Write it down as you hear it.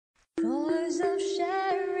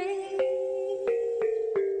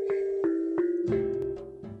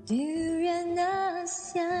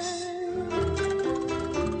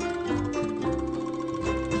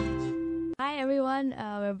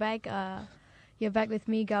everyone. We're back. You're back with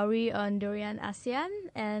me, Gowri, on Durian ASEAN.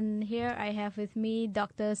 And here I have with me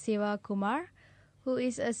Dr. Siva Kumar, who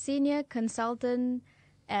is a senior consultant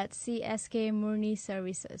at CSK Murni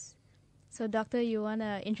Services. So, Doctor, you want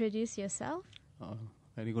to introduce yourself?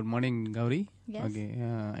 Very good morning, Gowri. Yes. Okay.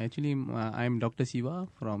 Actually, I'm Dr. Siva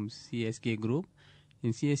from CSK Group.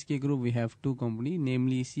 In CSK Group, we have two companies,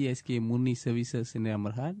 namely CSK Murni Services in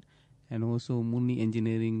Amberhat and also Murni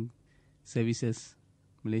Engineering Services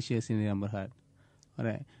Malaysia in Amberhat. All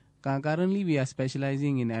right. Currently, we are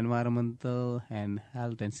specializing in environmental and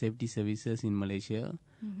health and safety services in Malaysia.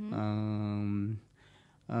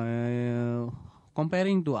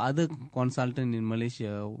 Comparing to other consultants in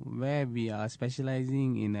Malaysia, where we are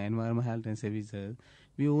specializing in environmental health and services,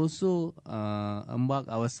 we also embark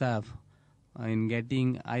ourselves in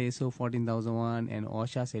getting ISO 14001 and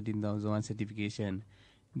OSHA 17001 certification.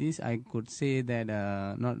 This I could say that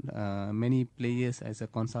not many players as a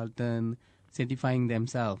consultant certifying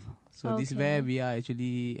themselves. So this is where we are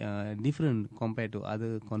actually different compared to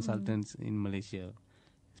other consultants in Malaysia,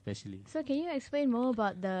 especially. So can you explain more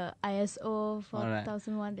about the ISO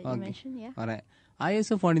 4001 that you mentioned? Yeah. All right.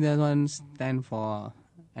 ISO 40001 stands for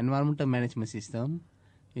Environmental Management System.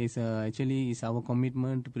 It's actually our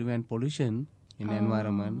commitment to prevent pollution in the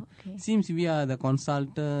environment. Since we are the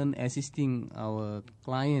consultant assisting our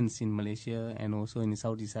clients in Malaysia and also in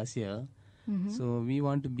Southeast Asia, so we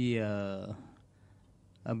want to be a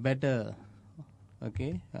better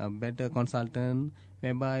consultant,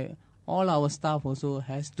 whereby all our staff also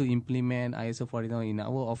has to implement ISO 40001 in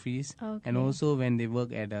our office, and also when they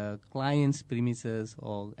work at a client's premises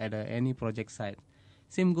or at any project site.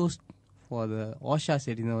 Same goes for the OSHA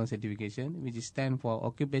 17001 certification, which stands for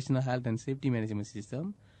Occupational Health and Safety Management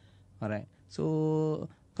System. All right. So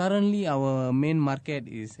currently our main market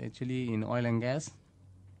is actually in oil and gas,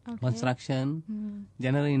 construction,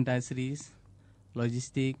 general industries,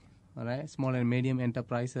 logistics, all right, small and medium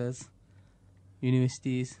enterprises,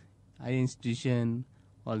 universities, higher institution,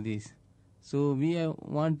 all this. So we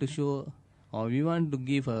want to show, or we want to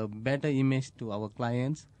give a better image to our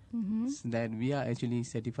clients, that we are actually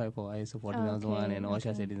certified for ISO 40001 and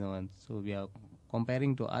OSHA 17001. So we are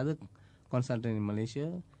comparing to other consultants in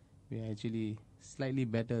Malaysia, we are actually slightly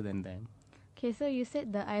better than them. Okay, so you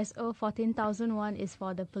said the ISO 14001 is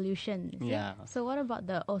for the pollution. Yeah. So what about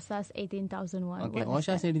the OSHA 18001? Okay,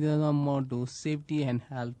 OSHA 18001 more to safety and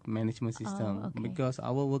health management system, because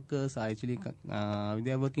our workers are actually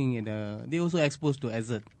they are working at they also exposed to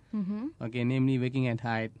hazard. Okay, namely working at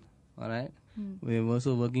height. All right. We're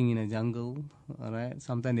also working in a jungle. All right.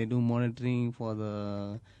 Sometimes they do monitoring for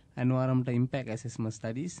the environmental impact assessment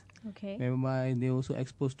studies. Okay. Whereby they also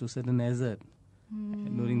exposed to certain hazard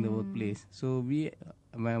during the workplace. So we,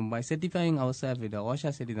 by certifying ourselves with the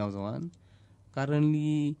OSHA 17001,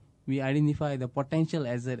 currently we identify the potential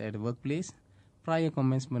hazard at the workplace prior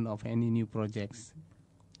commencement of any new projects.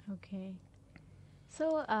 Okay. So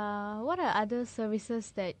what are other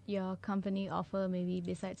services that your company offer, maybe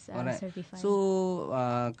besides certifying?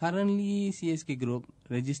 So currently CSK Group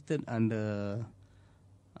registered under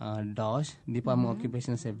DOSH, Department of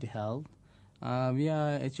Occupational Safety Health. We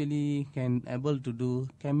are actually able to do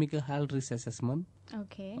chemical health risk assessment.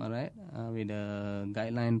 Okay. All right. With a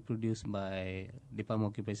guideline produced by Department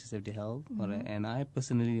of Occupational Safety Health. All right. And I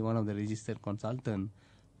personally one of the registered consultant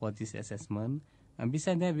for this assessment. And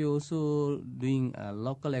besides that, we're also doing a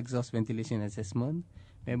local exhaust ventilation assessment,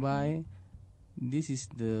 whereby this is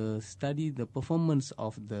the study the performance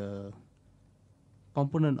of the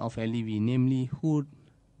component of LEV, namely hood,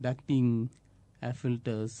 ducting, air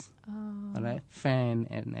filters, all right, fan,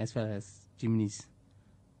 and as well as chimneys.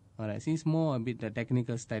 All right, so it's more a bit the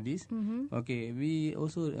technical studies. Okay, we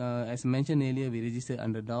also, as mentioned earlier, we registered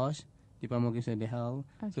under DOSH, Department of Occupational Health.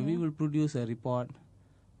 So we will produce a report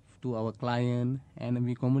to our client, and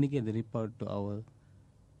we communicate the report to our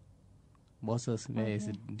bosses, where is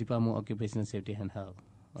the Department of Occupational Safety and Health.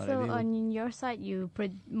 So on your side, you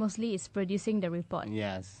mostly is producing the report.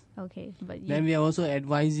 Yes. Okay, but then we are also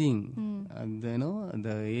advising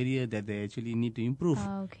the area that they actually need to improve,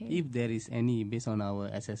 if there is any, based on our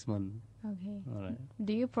assessment. Okay. All right.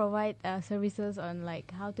 Do you provide services on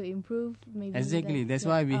like how to improve? Maybe exactly. That's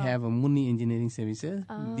why we have a Murni Engineering Services.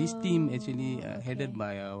 This team actually headed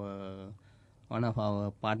by one of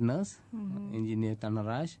our partners, Engineer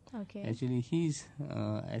Tanaraj. Okay. Actually, he's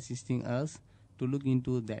assisting us to look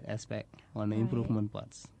into that aspect on the improvement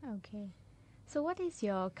parts. Okay. So what is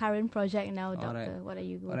your current project now, Doctor? What are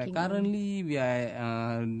you working on? Currently, we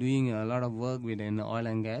are doing a lot of work within oil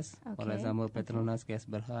and gas. For example, Petronas Gas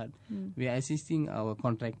Berhad. We are assisting our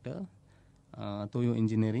contractor, Toyo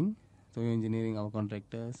Engineering. soil engineering, our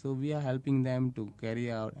contractor. So we are helping them to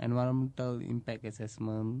carry out environmental impact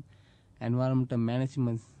assessment, environmental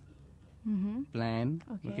management plan.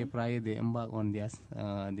 Okay, prior they embark on their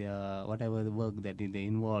whatever the work that they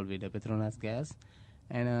involve with the Petronas gas.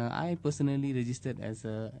 And I personally registered as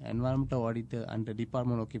an environmental auditor under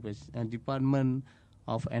Department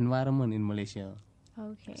of Environment in Malaysia.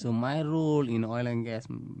 Okay. So my role in oil and gas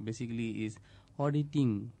basically is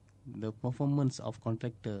auditing the performance of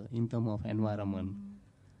contractor in terms of environment.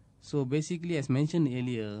 So basically, as mentioned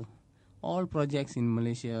earlier, all projects in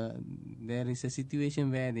Malaysia, there is a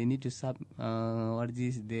situation where they need to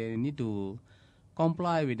they need to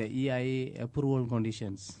comply with the EIA approval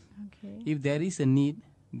conditions. Okay. If there is a need,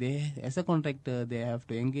 they, as a contractor, they have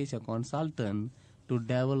to engage a consultant to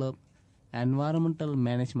develop environmental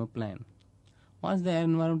management plan. Once the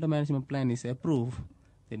environmental management plan is approved,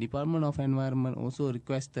 the Department of Environment also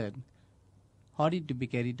requested audit to be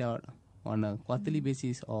carried out on a quarterly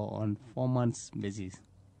basis or on 4 months basis.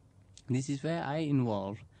 This is where I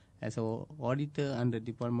involved as an auditor under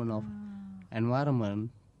Department of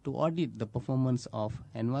Environment to audit the performance of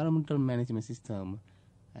environmental management system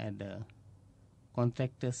at the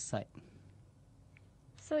contractor's site.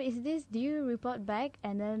 So do you report back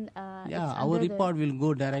and then our report will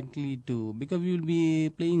go directly to, because we will be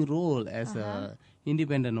playing role as a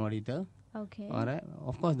independent auditor. Okay. All right.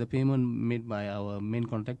 Of course, the payment made by our main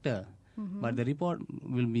contractor, but the report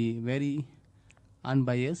will be very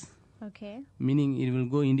unbiased. Okay. Meaning it will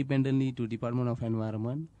go independently to Department of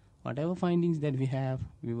Environment. Whatever findings that we have,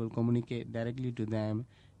 we will communicate directly to them,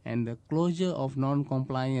 and the closure of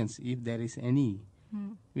non-compliance, if there is any,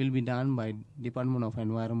 will be done by Department of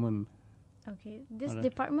Environment. Okay. This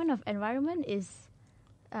Department of Environment is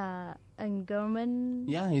a government.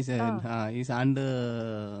 Yeah, it's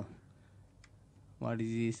under what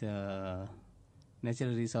is this?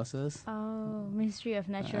 Natural Resources. Oh, Ministry of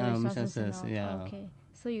Natural Resources. Yeah. Okay.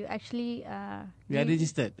 So you actually we are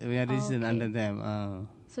registered. We are registered under them.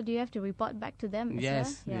 So do you have to report back to them?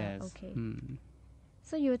 Yes. Well? Yeah. Yes. Okay.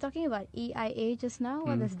 So you were talking about EIA just now.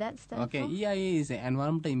 What does that stand for? Okay, EIA is an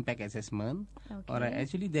environmental impact assessment. Okay. Alright,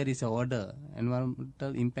 actually there is a order,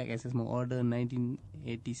 environmental impact assessment order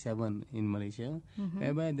 1987 in Malaysia,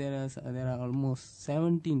 whereby there are almost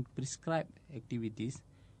 17 prescribed activities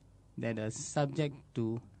that are subject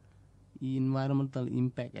to environmental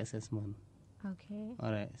impact assessment. Okay.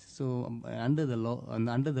 Alright, so under the law,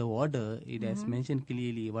 under the order, it has mentioned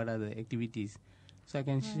clearly what are the activities. So I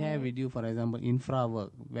can share with you, for example, infra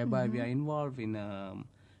work, whereby we are involved in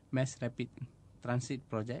mass rapid transit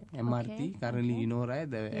project, MRT. Currently, you know, right?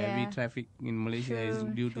 Every traffic in Malaysia is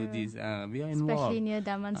due to this. We are involved. Especially near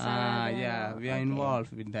Damansara. We are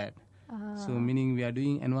involved with that. So meaning we are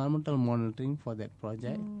doing environmental monitoring for that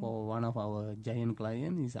project. For one of our giant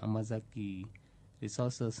clients is Amazaki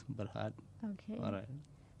Resources Berhad. Okay. All right.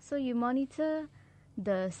 So you monitor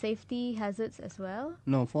the safety hazards as well?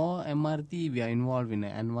 No, for MRT we are involved in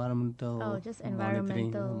environmental. Just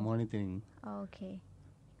environmental monitoring. Okay.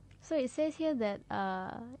 So it says here that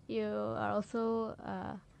you are also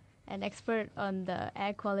an expert on the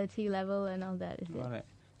air quality level and all that. Is it? All right.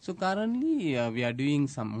 So currently we are doing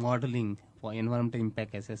some modeling for environmental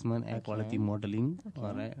impact assessment, air quality modeling. Okay.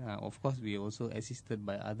 All right. Of course, we are also assisted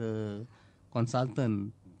by other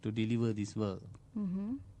consultants to deliver this work.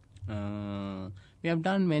 We have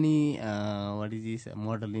done many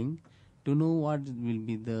modeling to know what will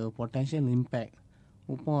be the potential impact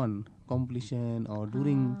upon completion or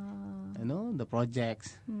during the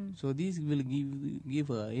projects. So this will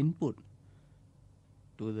give input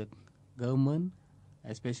to the government,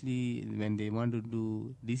 especially when they want to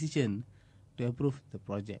do decision to approve the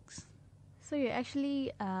projects. So you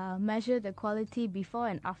actually measure the quality before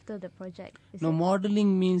and after the project?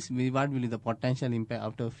 Modeling means what will be the potential impact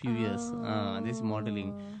after a few years. This is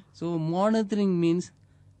modeling. So monitoring means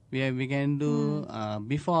we can do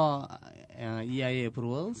before EIA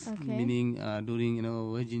approvals, meaning during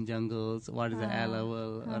virgin jungles, what is the air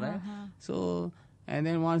level, right? So and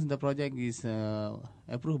then once the project is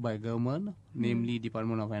approved by government, namely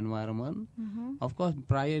Department of Environment, of course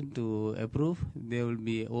prior to approve there will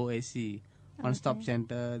be OSC. One-stop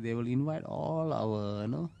center, they will invite all our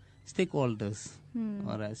stakeholders.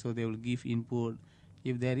 All right, so they will give input.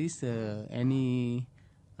 If there is any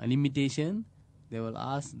limitation, they will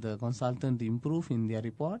ask the consultant to improve in their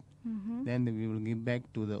report. Then we will give back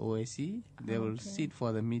to the OSC. They will sit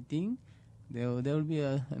for the meeting. There will be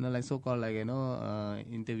a so-called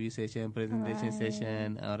interview session, presentation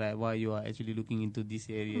session. All right, why you are actually looking into this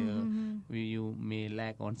area, you may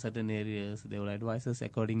lack on certain areas. They will advise us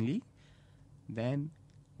accordingly. Then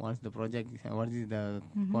once the project, what is the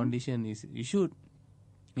condition is issued,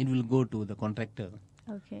 it will go to the contractor.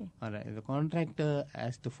 Okay. All right. The contractor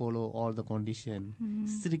has to follow all the condition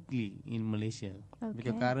strictly in Malaysia. Okay.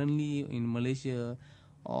 Because currently in Malaysia,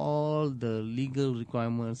 all the legal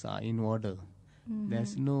requirements are in order.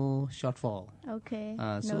 There's no shortfall. Okay.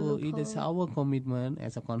 So it is our commitment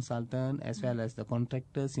as a consultant as well as the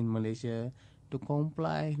contractors in Malaysia to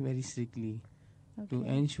comply very strictly to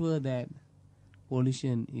ensure that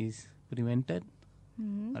pollution is prevented,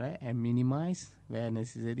 right, and minimized where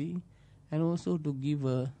necessary, and also to give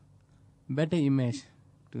a better image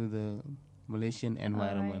to the Malaysian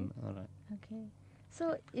environment. All right. Okay.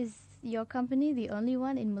 So is your company the only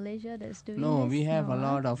one in Malaysia that's doing No, this? we have a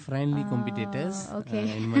lot of friendly competitors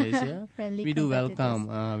in Malaysia. We do welcome.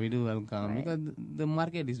 Right. Because the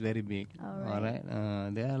market is very big. All right.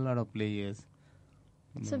 There are a lot of players.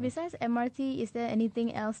 So besides MRT, is there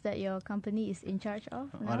anything else that your company is in charge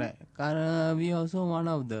of now? All right. We also one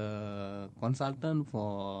of the consultant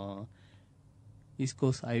for East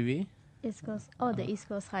Coast Highway. East Coast. Oh, the East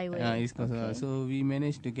Coast Highway. East Coast. Okay. So we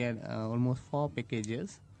managed to get almost 4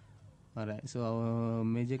 packages. All right. So our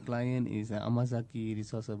major client is Amazaki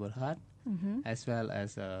Resources Berhad, as well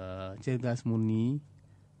as Cergas Murni.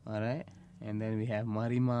 All right. And then we have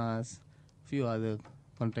Marimas, few other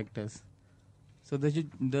contractors. So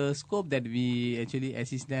the scope that we actually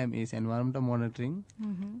assist them is environmental monitoring,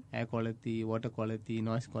 air quality, water quality,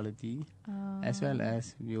 noise quality, as well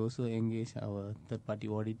as we also engage our third-party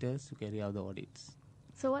auditors to carry out the audits.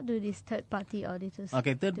 So what do these third-party auditors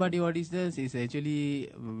Okay, third-party auditors is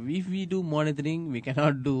actually, if we do monitoring, we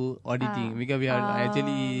cannot do auditing because we are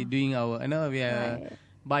actually doing our, we are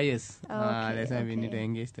bias. That's why we need to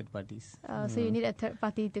engage third parties. So you need a third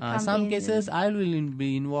party to come in. Some cases I will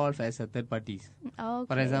be involved as a third parties. Okay.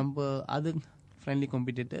 For example, other friendly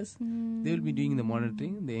competitors, they will be doing the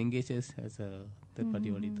monitoring. They engage us as a third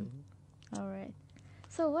party auditor. All right.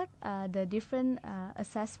 So what are the different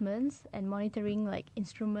assessments and monitoring like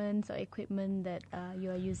instruments or equipment that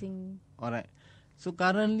you are using? All right. So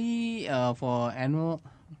currently for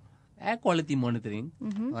air quality monitoring,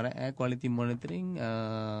 air quality monitoring,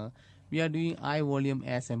 we are doing high volume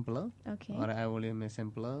air sampler, high volume air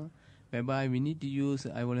sampler, whereby we need to use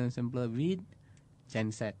high volume sampler with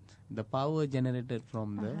genset, the power generated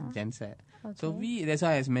from the genset. So that's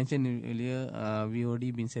why as mentioned earlier, we already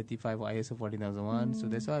been certified for ISO 14001. So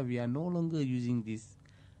that's why we are no longer using this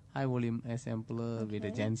high volume air sampler with the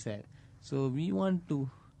genset. So we want to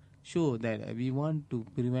show that we want to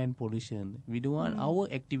prevent pollution. We don't want our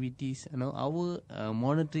activities, our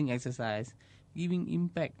monitoring exercise giving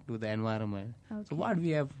impact to the environment. So what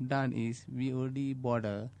we have done is we already bought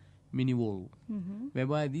a mini valve,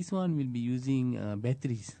 whereby this one will be using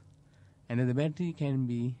batteries, and then the battery can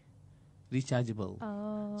be rechargeable.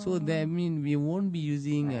 So that means we won't be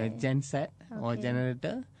using a genset or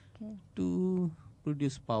generator to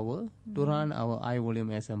produce power to run our high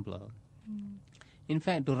volume air sampler. In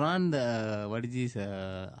fact, to run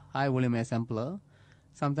the high volume air sampler,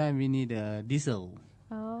 sometimes we need a diesel.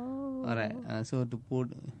 All right. So to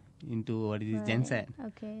put into genset.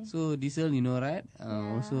 Okay. So diesel, right?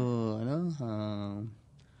 Also,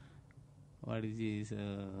 what is this?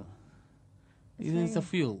 It is a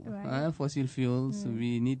fuel, fossil fuel. So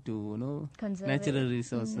we need to, conserve natural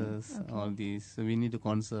resources, all these. So we need to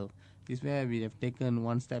conserve. This is where we have taken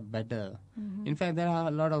one step better. In fact, there are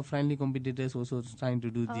a lot of friendly competitors also trying to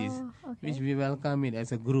do this, which we welcome it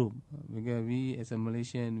as a group. Because we, as a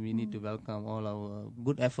Malaysian, we need to welcome all our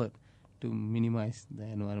good effort to minimize the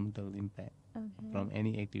environmental impact from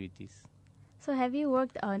any activities. So have you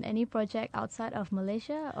worked on any project outside of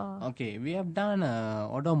Malaysia? Or? Okay, we have done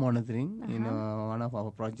odor monitoring in one of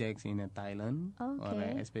our projects in Thailand,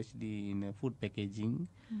 especially in food packaging.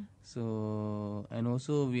 So, and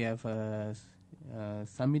also we have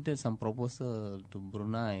submitted some proposal to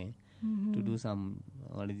Brunei to do some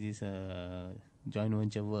joint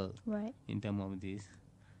venture work in terms of this.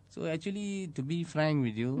 So actually, to be frank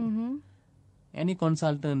with you, any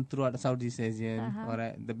consultant throughout Southeast Asia,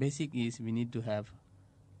 the basic is we need to have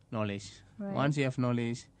knowledge. Once you have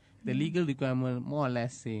knowledge, the legal requirement more or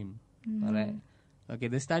less same. Okay,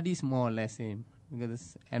 the study is more or less same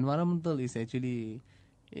because environmental is actually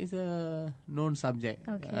a known subject.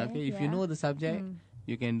 If you know the subject,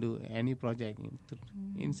 you can do any project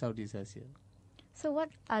in Southeast Asia. So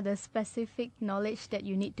what are the specific knowledge that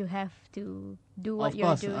you need to have to do what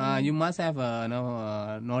you're doing? Of course, you must have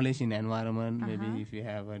knowledge in environment. Maybe if you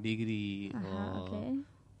have a degree or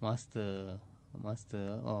master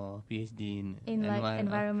or PhD in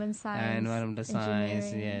environment science, environmental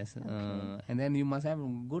science, yes. And then you must have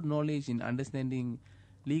good knowledge in understanding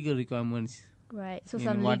legal requirements Right. So in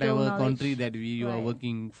some whatever legal knowledge. country that you are Right.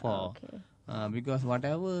 working for. Okay. Because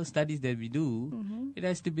whatever studies that we do, it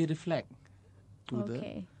has to be reflect to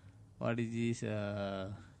Okay. what is this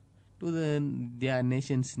to their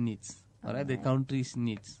nation's needs, alright, the country's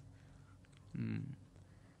needs.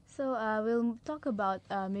 So we'll talk about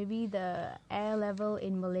maybe the air level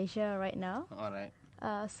in Malaysia right now. Alright.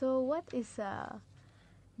 So what is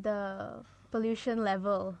the pollution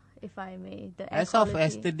level, if I may? The air As of quality?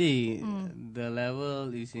 yesterday, the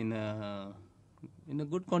level is in a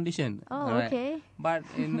good condition. Oh, alright. okay. But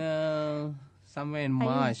in somewhere in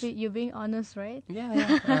Are March. you're being honest, right? Yeah.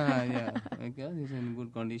 Okay, it's in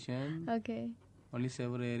good condition. Okay. Only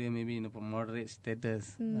several area maybe in a moderate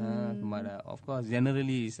status. But of course,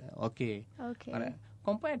 generally is okay. Okay. Alright.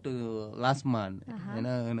 Compared to last month, in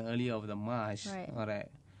early of the March, Right. alright,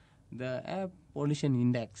 the air pollution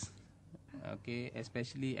index, okay,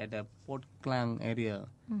 especially at the Port Klang area,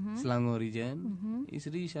 Selangor region, is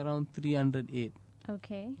reached around 308.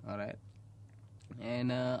 Okay. Alright,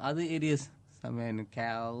 and other areas somewhere in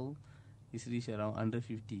Cal is reached around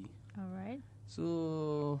 150. All right.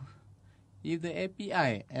 So, if the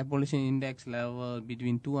API, air pollution index level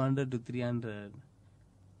between 200 to 300,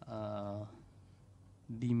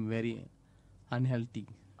 deemed very unhealthy.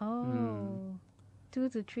 Oh. 2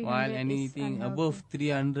 to 300 While is anything unhealthy. above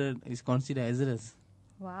 300 is considered hazardous.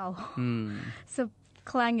 Wow. Hmm. So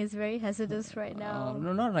Klang is very hazardous right now.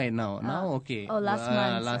 No, not right now. Now okay. Oh, last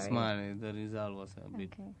month, Last sorry. month the result was a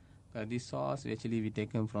bit. Okay. This source actually we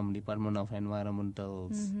taken from Department of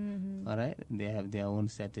Environmentals. Alright, they have their own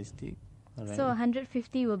statistic. Alright. So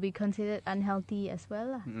 150 will be considered unhealthy as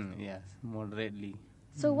well, lah. Yes, moderately.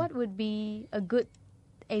 So what would be a good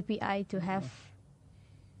API to have,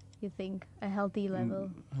 you think, a healthy level?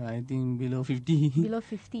 I think below 50. Below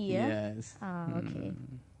 50, yeah? Yes. Okay.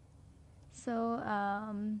 So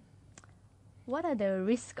what are the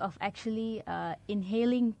risks of actually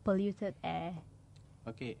inhaling polluted air?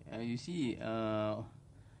 Okay, you see, there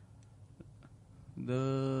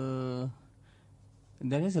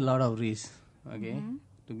is a lot of risk. Okay,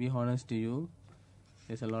 to be honest to you,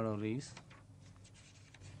 there's a lot of risk.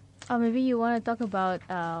 Or maybe you want to talk about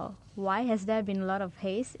why has there been a lot of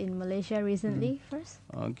haze in Malaysia recently first?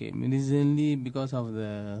 Okay, recently because of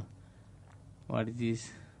the what it is,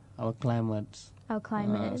 our climates. Our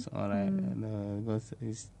climate. Alright, because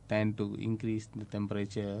it's tend to increase the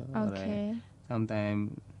temperature. Okay.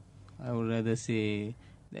 Sometimes I would rather say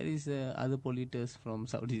there is other polluters from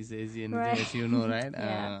Southeast Asian, Right. as you know, right?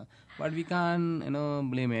 Yeah. But we can't,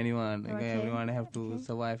 blame anyone. Okay? Okay. Everyone have to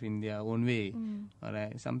survive in their own way.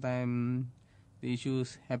 Alright. Sometimes the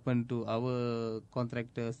issues happen to our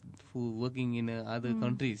contractors who working in other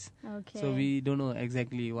countries. Okay. So we don't know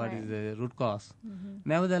exactly what is the root cause.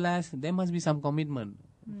 Nevertheless, there must be some commitment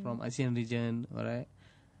from ASEAN region, alright,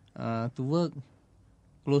 to work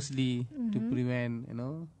closely to prevent,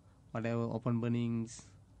 whatever open burnings,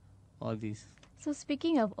 all this. So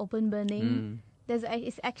speaking of open burning,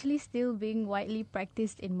 it's actually still being widely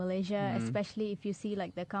practiced in Malaysia, especially if you see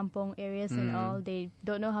like the kampong areas and all. They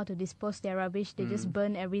don't know how to dispose their rubbish; they just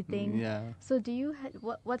burn everything. Yeah. So do you?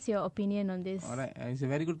 What's your opinion on this? All right, it's a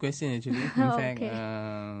very good question actually. In fact,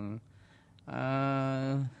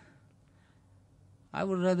 I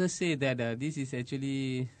would rather say that this is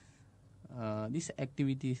actually this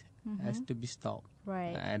activity has to be stopped.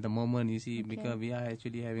 Right. At the moment, you see, because we are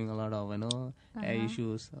actually having a lot of air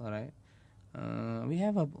issues. All right. We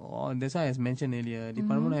have that's why I mentioned earlier,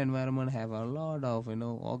 Department of Environment have a lot of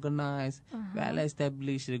organized,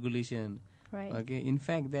 well-established regulation. Right. Okay. In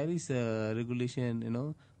fact, there is a regulation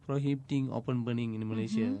prohibiting open burning in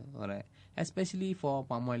Malaysia. All right. Especially for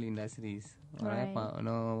palm oil industries. All right.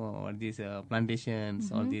 All these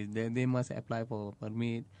plantations. All these they must apply for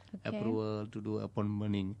permit approval to do open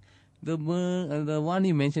burning. The one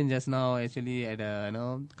you mentioned just now, actually at the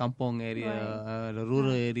kampong area, the rural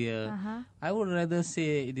area, I would rather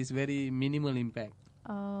say it is very minimal impact.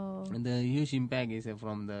 Oh. And the huge impact is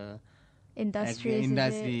from the Industries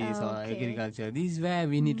or agriculture. This is where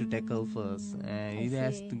we need to tackle first.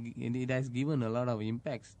 It has given a lot of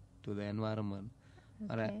impacts to the environment. Okay.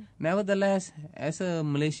 Alright. Nevertheless, as a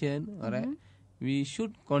Malaysian, alright, we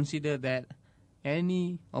should consider that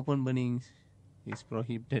any open burnings is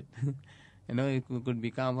prohibited. It could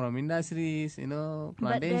become from industries,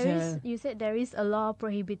 plantations. But you said there is a law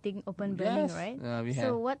prohibiting open burning, Yes, right? we So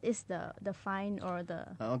have. what is the fine or the?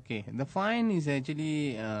 Okay, the fine is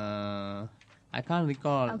actually I can't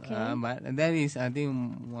recall, Okay. but there is I think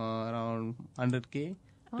around 100k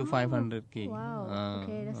to 500k. Wow.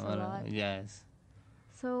 Okay, that's a lot. Yes.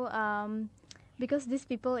 So Because these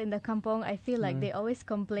people in the kampong, I feel like they always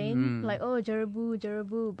complain, like, oh, jerebu,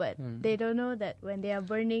 jerebu, but they don't know that when they are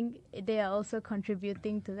burning, they are also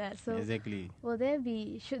contributing to that. So, exactly.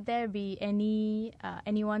 should there be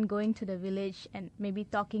anyone going to the village and maybe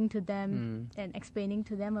talking to them and explaining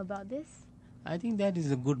to them about this? I think that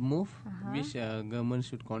is a good move, which government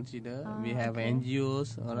should consider. We have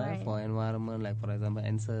NGOs, for environment, like for example,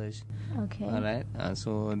 NSEARCH. Okay. All right.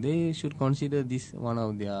 So they should consider this one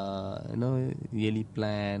of their, yearly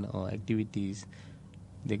plan or activities.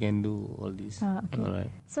 They can do all this. Okay. All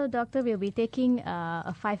right. So, Doctor, we'll be taking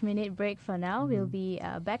a 5-minute break for now. We'll be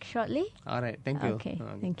back shortly. All right. Thank you. Okay.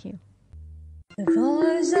 Thank you. The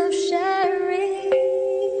voice of sharing.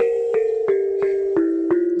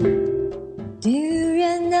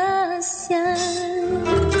 Durian ASEAN.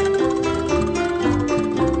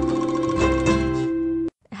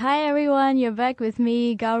 Hi everyone, you're back with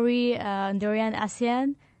me, Gowri, on Durian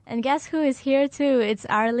ASEAN. And guess who is here too? It's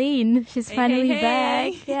Arlene. She's finally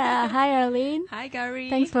back. Yeah, hi Arlene. Hi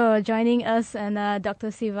Gowri. Thanks for joining us and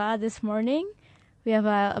Dr. Siva this morning. We have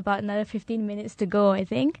about another 15 minutes to go, I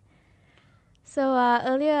think. So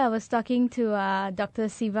earlier I was talking to Dr.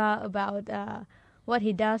 Siva about what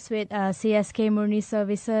he does with CSK Murni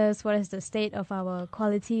services, what is the state of our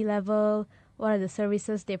quality level, what are the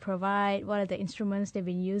services they provide, what are the instruments they've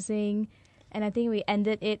been using. And I think we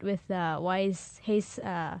ended it with why is Haze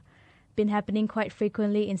been happening quite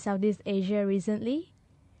frequently in Southeast Asia recently.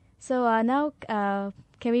 So now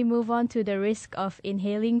can we move on to the risk of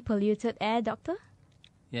inhaling polluted air, Doctor?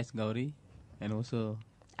 Yes, Gowri. And also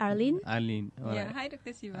Arlene? Arlene. All yeah, right. hi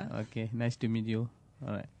Dr. Siva. Okay, nice to meet you.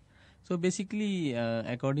 All right. So basically,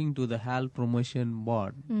 according to the Health Promotion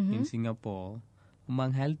Board in Singapore,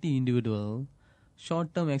 among healthy individuals,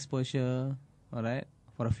 short-term exposure, all right,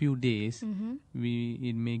 for a few days,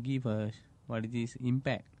 it may give us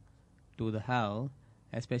impact to the health,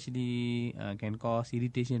 especially can cause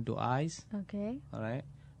irritation to eyes, all right,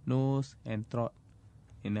 nose and throat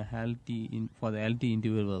for the healthy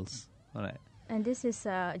individuals, all right. And this is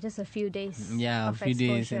just a few days. Yeah, of a few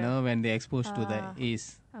exposure. days, when they're exposed to the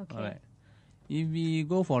ACE. Okay. All right. If we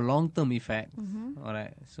go for long-term effect, all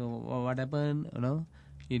right. So what happens?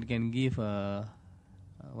 It can give a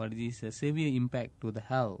severe impact to the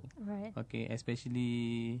health. Right. Okay,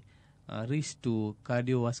 especially risk to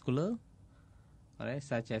cardiovascular, all right,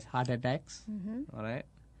 such as heart attacks. All right,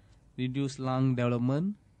 reduced lung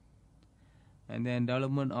development, and then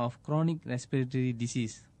development of chronic respiratory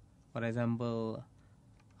disease. For example,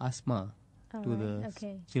 asthma to the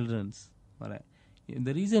children's. All right.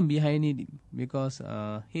 The reason behind it because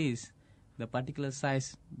Haze, the particle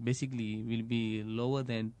size basically will be lower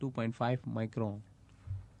than 2.5 micron.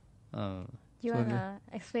 You wanna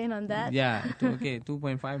explain on that? Yeah.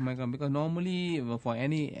 2.5 micron, because normally for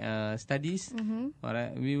any studies, all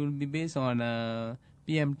right, we will be based on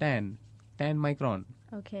PM10, 10 micron.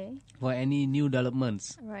 Okay. For any new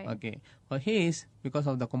developments. Right. Okay. For Haze, because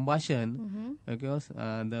of the combustion, because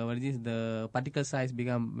the particle size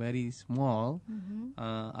become very small,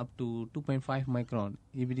 up to 2.5 micron.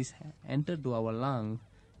 If it is entered to our lung,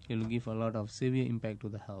 it will give a lot of severe impact to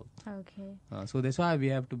the health. Okay. So that's why we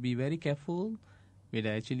have to be very careful with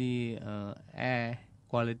actually air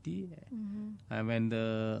quality. When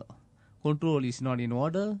the control is not in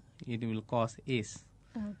order, it will cause ACE.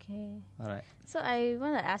 Okay. All right. So I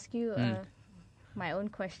want to ask you my own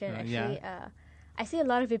question. Actually, yeah. I see a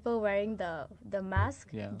lot of people wearing the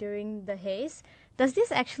mask Yeah. during the haze. Does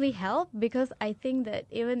this actually help? Because I think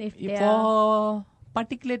that even if they are for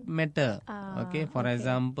particulate matter, for okay.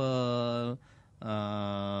 example,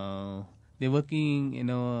 they're working,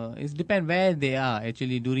 it depends where they are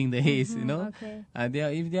actually during the haze, Okay.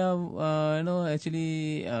 If they are,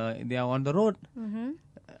 actually, they are on the road,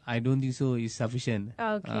 I don't think so is sufficient.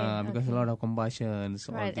 Okay. Because a lot of combustions,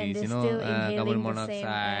 Right, all and these, they're still inhaling carbon the monoxide, same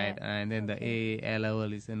air. and then the air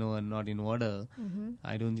level is, not in order.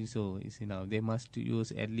 I don't think so is enough. They must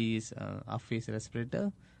use at least half-face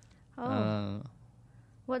respirator.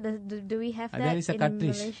 What do we have that There is a in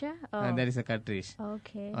cartridge. Malaysia? There is a cartridge.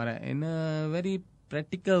 Okay. All right. In a very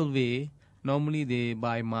practical way, normally they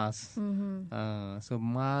buy masks. So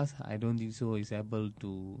mask, I don't think so is able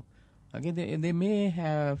to. Okay, they may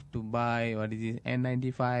have to buy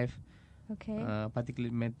N95. Okay.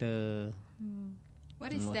 Particulate matter.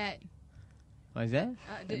 What is that? What is that?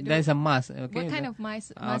 There's a mask. Okay. What kind of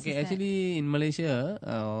mask Okay, is actually in Malaysia,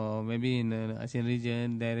 or maybe in the ASEAN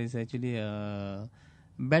region, there is actually a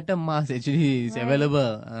better mask actually is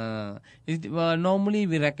available. Normally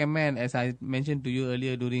we recommend, as I mentioned to you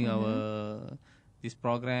earlier during our this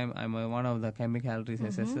program. I'm one of the chemical health risk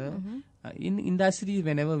assessor. In industries,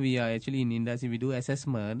 whenever we are actually in industry, we do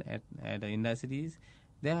assessment at the industries.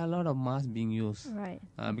 There are a lot of masks being used, Right.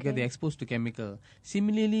 because they're exposed to chemical.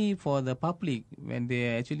 Similarly, for the public, when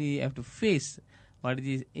they actually have to face what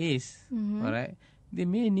is ACE, all right, they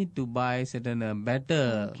may need to buy certain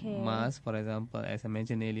better masks. For example, as I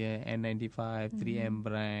mentioned earlier, N95, 3M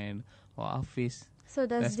brand, or face. So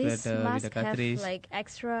does this mask have like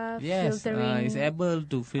extra filtering? Yes, it's able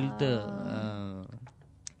to filter.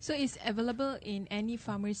 So it's available in any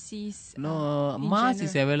pharmacies? No, mask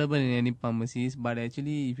is available in any pharmacies, but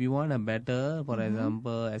actually if you want a better, for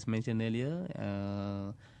example, as mentioned earlier,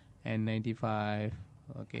 N95,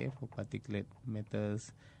 for particulate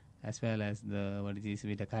matters, as well as the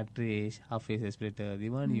with the cartridge, half face aspirator, the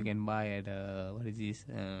one you can buy at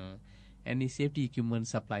any safety equipment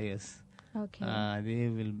suppliers. They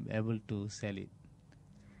will be able to sell it.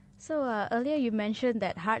 So earlier you mentioned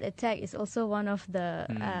that heart attack is also one of the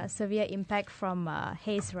severe impact from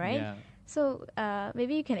haze, right? Yeah. So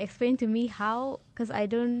maybe you can explain to me how, because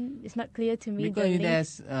it's not clear to me. Because it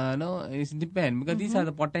has, it depends. Because these are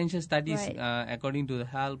the potential studies according to the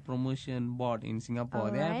Health Promotion Board in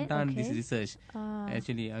Singapore. They have done this research,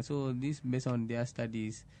 actually. So this based on their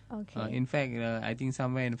studies. In fact, I think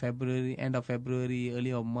somewhere in February, end of February,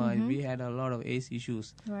 early of March, we had a lot of ACE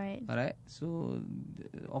issues. Right. All right. So,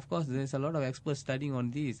 of course, there's a lot of experts studying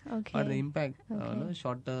on this. But the impact,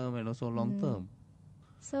 short term and also long term.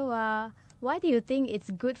 So, why do you think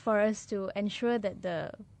it's good for us to ensure that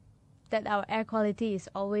that our air quality is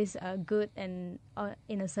always good and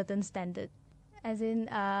in a certain standard? As in,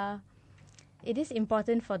 it is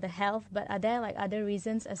important for the health, but are there like other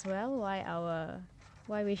reasons as well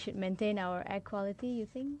why we should maintain our air quality, you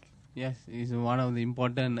think? Yes, it's one of the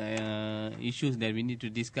important issues that we need to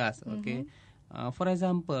discuss. Okay, for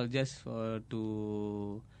example, just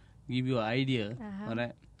to give you an idea, all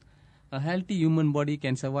right. A healthy human body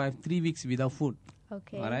can survive 3 weeks without food.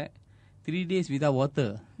 Okay. All right. 3 days without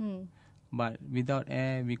water. But without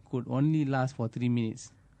air, we could only last for 3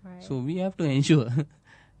 minutes. Right. So we have to ensure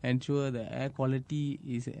the air quality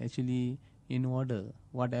is actually in order.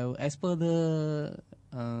 Whatever as per the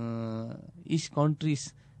each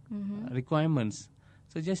country's requirements.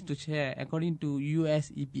 So just to share, according to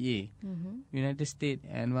US EPA, United States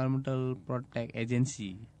Environmental Protect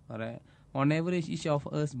Agency, all right. On average, each of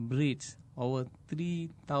us breathes over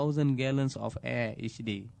 3,000 gallons of air each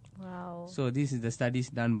day. Wow. So this is the studies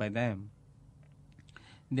done by them.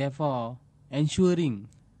 Therefore, ensuring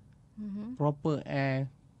proper air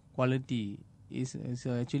quality is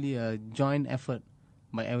actually a joint effort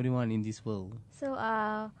by everyone in this world. So,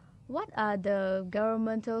 what are the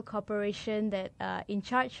governmental corporations that are in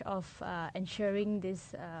charge of ensuring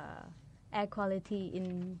this air quality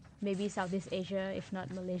in maybe Southeast Asia, if not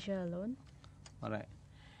Malaysia alone? All right.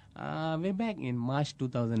 Way back in March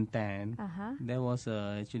 2010, there was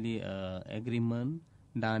actually an agreement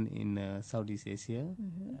done in Southeast Asia,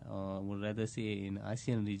 or would rather say in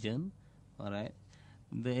ASEAN region. All right.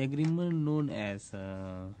 The agreement known as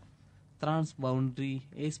transboundary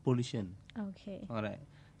air pollution. Okay. All right.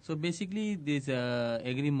 So basically, this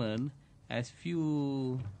agreement has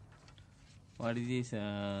few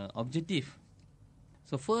objective.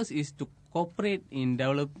 So first is to cooperate in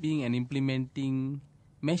developing and implementing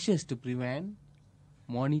measures to prevent,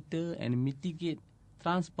 monitor and mitigate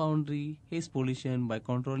transboundary haze pollution by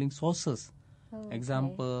controlling sources.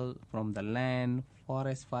 Example, from the land,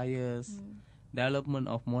 forest fires, development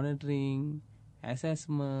of monitoring,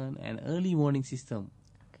 assessment and early warning system.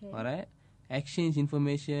 All right. Exchange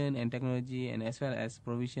information and technology, and as well as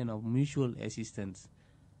provision of mutual assistance.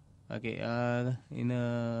 Okay, in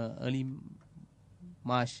early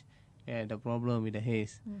March, the problem with the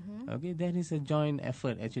haze. Okay, there is a joint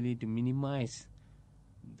effort actually to minimize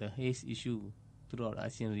the haze issue throughout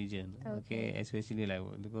ASEAN region. Okay, especially like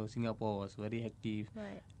because Singapore was very active.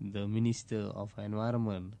 Right. The Minister of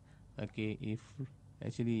Environment. Okay, if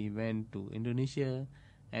actually went to Indonesia,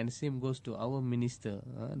 and same goes to our Minister,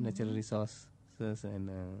 Natural Resources and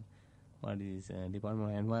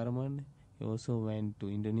Department of Environment. He also went to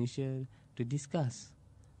Indonesia to discuss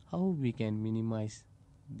how we can minimize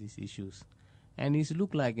these issues. And it's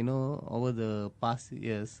looked like, over the past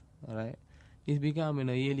years, all right, it's become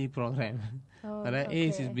a yearly program. All right,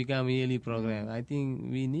 ACE has become a yearly program. I think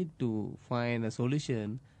we need to find a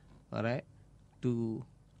solution, all right, to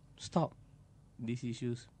stop these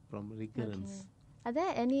issues from recurrence. Are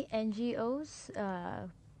there any NGOs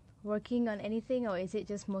working on anything, or is it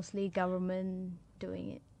just mostly government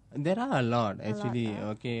doing it? There are a lot actually.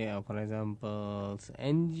 Okay, for example,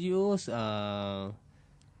 NGOs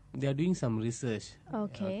they are doing some research.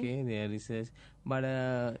 Okay. They are research. But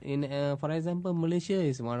for example, Malaysia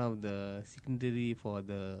is one of the signatory for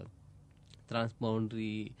the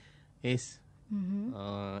transboundary Haze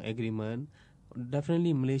agreement.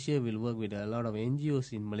 Definitely, Malaysia will work with a lot of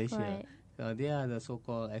NGOs in Malaysia. Right. They are the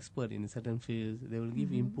so-called expert in certain fields. They will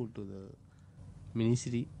give input to the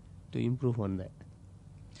ministry to improve on that.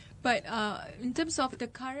 But in terms of the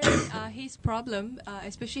current haze problem,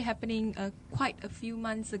 especially happening quite a few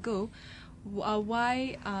months ago,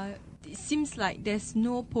 why it seems like there's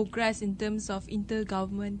no progress in terms of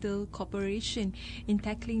intergovernmental cooperation in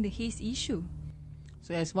tackling the haze issue?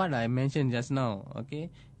 So as what I mentioned just now,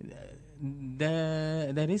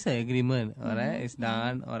 there is an agreement, alright, it's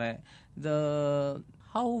done, alright.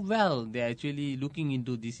 How well they're actually looking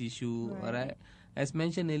into this issue, alright. As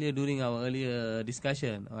mentioned earlier during our earlier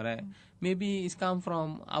discussion, alright, maybe it's come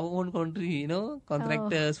from our own country,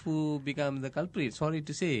 contractors who become the culprit. Sorry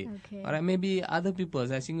to say, alright. Maybe other people,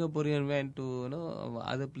 as Singaporean went to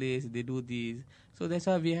other place, they do this. So that's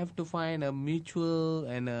why we have to find a mutual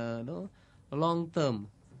and a long-term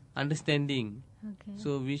understanding.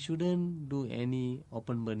 So we shouldn't do any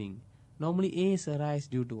open burning. Normally, haze arise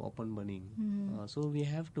due to open burning. So we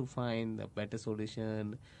have to find a better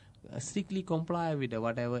solution. Strictly comply with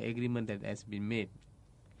whatever agreement that has been made.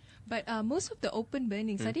 But most of the open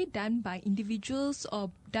burnings, are they done by individuals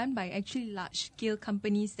or done by actually large-scale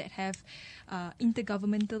companies that have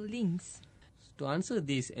intergovernmental links? To answer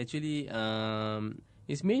this, actually,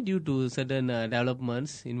 it's made due to certain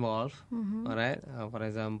developments involved. Alright, for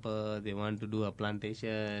example, they want to do a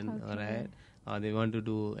plantation. Alright, or they want to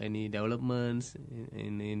do any developments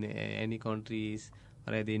in any countries.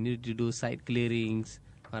 Alright, they need to do site clearings.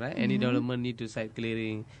 Alright, any development need to site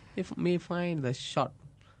clearing. They may find the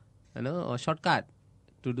or shortcut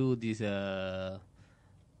to do this. To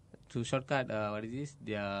shortcut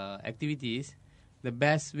their activities. The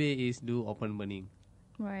best way is do open burning.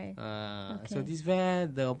 Right. So this is where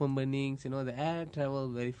the open burnings, the air travel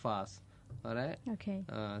very fast. Alright. Okay.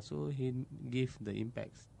 So he give the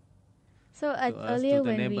impacts. So earlier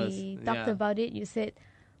when we talked about it, you said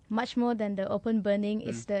much more than the open burning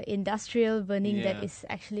is the industrial burning that is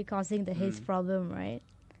actually causing the haze problem, right?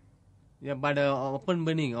 Yeah, but open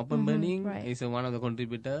burning is one of the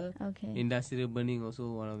contributors. Industrial burning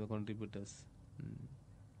also one of the contributors.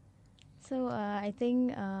 So I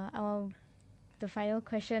think the final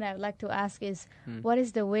question I would like to ask is, what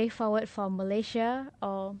is the way forward for Malaysia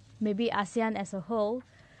or maybe ASEAN as a whole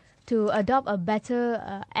to adopt a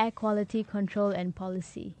better air quality control and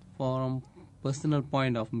policy? From personal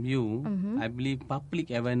point of view, I believe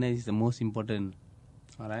public awareness is the most important.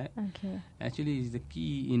 Alright. Actually, it's the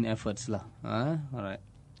key in efforts lah. Alright.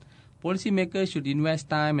 Policymakers should invest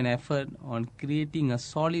time and effort on creating a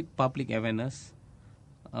solid public awareness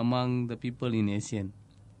among the people in ASEAN.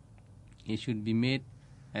 It should be made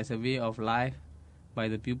as a way of life by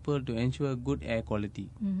the people to ensure good air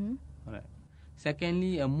quality. Alright.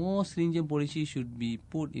 Secondly, a more stringent policy should be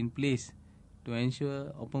put in place to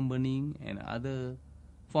ensure open burning and other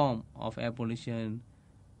form of air pollution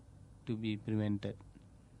to be prevented.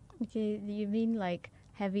 Okay, do you mean like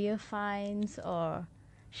heavier fines, or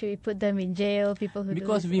should we put them in jail? People who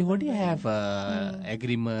because we already have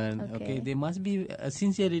agreement. Okay, there must be a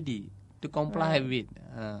sincerity to comply with.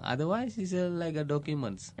 Otherwise, it's like a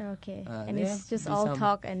documents. Okay, and it's just all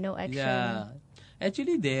talk and no action. Yeah.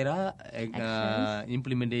 Actually, there are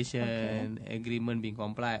implementation agreement being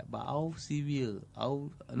complied, but how severe,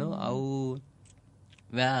 how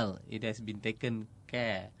well it has been taken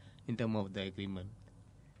care in terms of the agreement.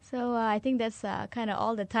 So I think that's kind of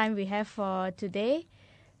all the time we have for today.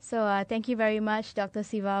 So thank you very much, Dr.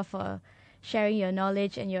 Siva, for sharing your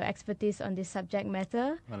knowledge and your expertise on this subject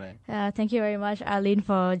matter. All right. Thank you very much, Arlene,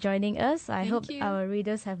 for joining us. I hope you. Our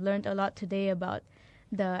readers have learned a lot today about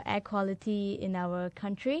the air quality in our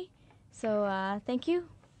country. So thank you.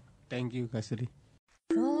 Thank you, Kasuri.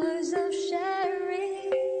 Voice of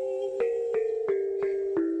sharing.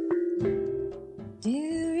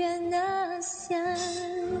 Durian ASEAN.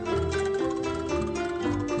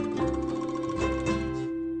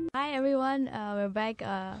 Hi everyone, we're back.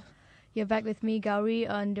 You're back with me, Gowri,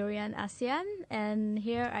 on Durian ASEAN, and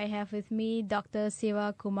here I have with me Dr.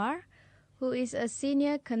 Siva Kumar, who is a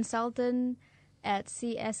senior consultant at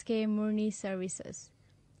CSK Murni Services.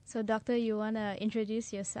 So, Doctor, you want to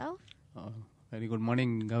introduce yourself? Very good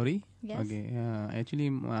morning, Gowri. Yes. Okay.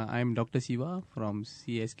 Actually, I'm Dr. Siva from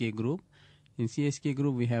CSK Group. In CSK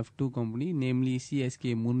Group, we have two companies, namely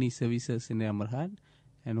CSK Murni Services in Amberhad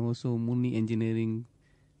and also Murni Engineering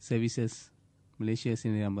Services Malaysia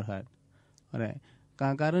in Amberhad. Alright.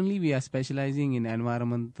 Currently, we are specializing in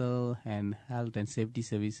environmental and health and safety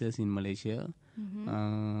services in Malaysia.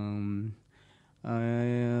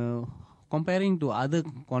 Comparing to other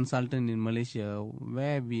consultants in Malaysia,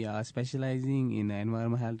 where we are specializing in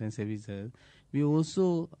environmental health and services, we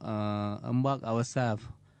also embark ourselves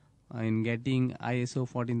in getting ISO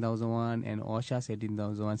 14001 and OSHA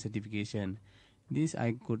 17001 certification. This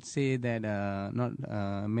I could say that not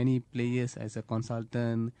many players as a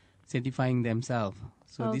consultant certifying themselves.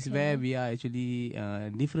 So this is where we are actually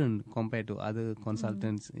different compared to other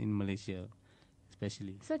consultants in Malaysia,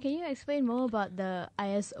 especially. So can you explain more about the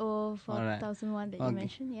ISO 4001 that you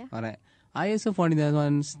mentioned? Yeah. All right. ISO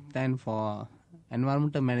 40001 stands for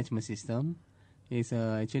Environmental Management System. It's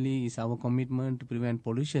actually is our commitment to prevent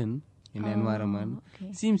pollution in the environment.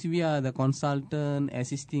 Since we are the consultant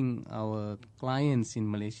assisting our clients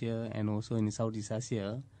in Malaysia and also in Southeast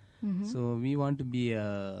Asia, so we want to be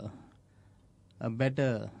a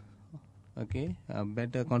better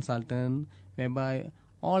consultant, whereby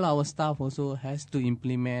all our staff also has to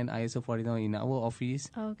implement ISO 40001 in our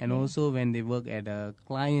office, and also when they work at a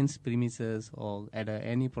client's premises or at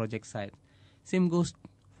any project site. Same goes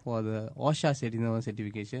for the OSHA 17001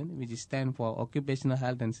 certification, which stands for Occupational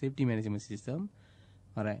Health and Safety Management System.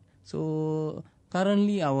 All right. So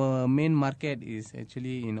currently our main market is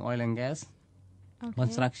actually in oil and gas,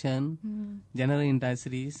 construction, general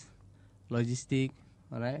industries, logistics,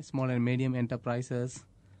 all right, small and medium enterprises,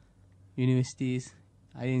 universities,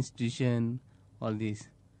 higher institution, all this.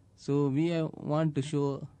 So we want to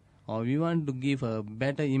show, or we want to give a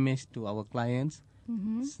better image to our clients,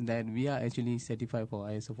 that we are actually certified for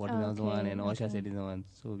ISO 40001 and OSHA 17001.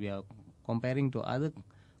 So we are comparing to other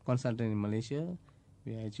consultants in Malaysia,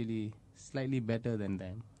 we are actually slightly better than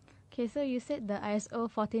them. Okay, so you said the ISO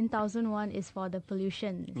 14001 is for the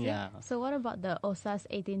pollution. So what about the OSHA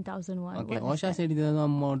 18001? Okay, OSHA 18001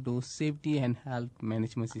 more to safety and health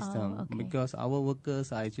management system, because our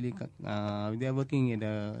workers are actually they are working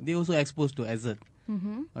they also exposed to hazard.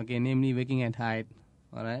 Okay, namely working at height.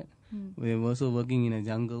 All right. We're also working in a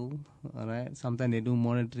jungle. All right. Sometimes they do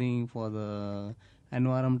monitoring for the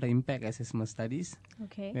environmental impact assessment studies.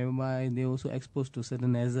 Okay. Whereby they also exposed to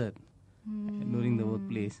certain hazard during the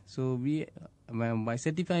workplace. So we, by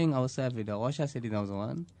certifying ourselves with the OSHA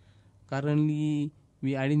 17001, currently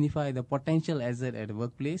we identify the potential hazard at the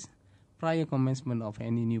workplace prior commencement of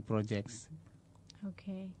any new projects.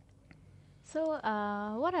 Okay. So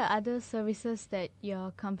what are other services that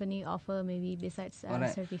your company offer, maybe besides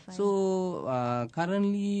certifying? So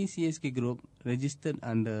currently CSK Group registered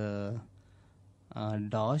under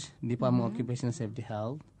DOSH, Department of Occupational Safety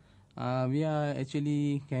Health. We are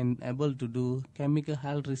actually able to do chemical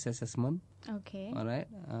health risk assessment. Okay. All right.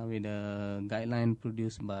 With a guideline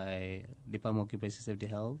produced by Department of Occupational Safety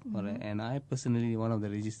Health. All right. And I personally one of the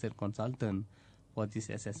registered consultant for this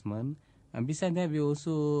assessment. And besides that, we're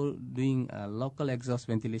also doing a local exhaust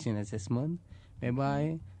ventilation assessment,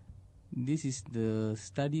 whereby this is the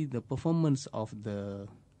study the performance of the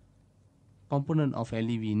component of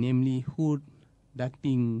LEV, namely hood,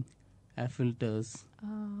 ducting, air filters,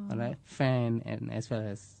 all right, fan, and as well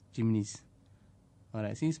as chimneys. All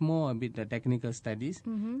right, so it's more a bit the technical studies.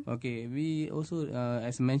 Okay, we also,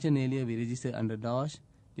 as mentioned earlier, we registered under DOSH,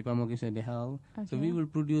 Department of Occupational Health. So we will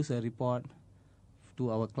produce a report to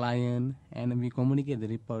our client, and we communicate the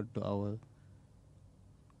report to our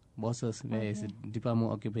bosses, where is the Department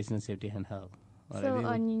of Occupational Safety and Health. So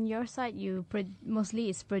on your side, you mostly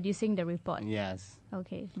is producing the report. Yes.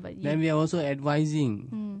 Okay, but then we are also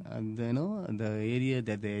advising the area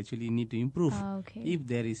that they actually need to improve, if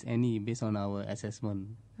there is any, based on our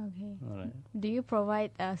assessment. Okay. All right. Do you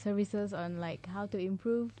provide services on like how to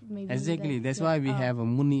improve? Maybe exactly. That's why we have a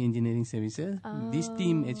Muni Engineering Services. This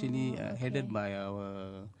team actually headed by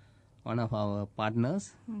one of our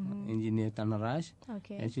partners, Engineer Tanaraj.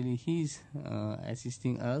 Okay. Actually, he's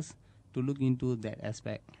assisting us to look into that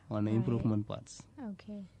aspect on the improvement parts.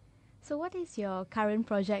 Okay. So what is your current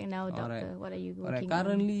project now, Doctor? What are you working on?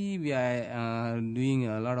 Currently, we are doing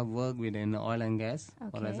a lot of work within oil and gas.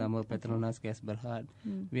 For example, Petronas Gas Berhad.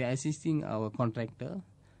 We are assisting our contractor,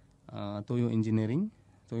 Toyo Engineering,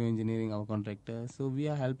 our contractor. So we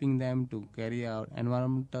are helping them to carry out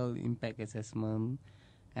environmental impact assessment,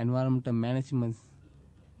 environmental management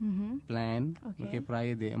plan.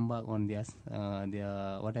 Prior they embark on their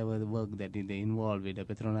whatever the work that they involve with the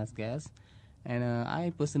Petronas gas. And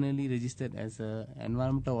I personally registered as an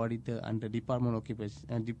environmental auditor under Department of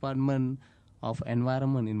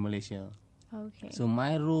Environment in Malaysia. Okay. So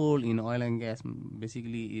my role in oil and gas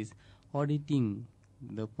basically is auditing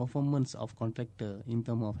the performance of contractor in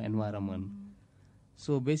terms of environment.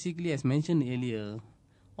 So basically, as mentioned earlier,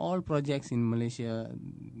 all projects in Malaysia,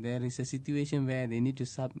 there is a situation where they need to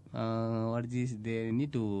they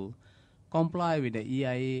need to comply with the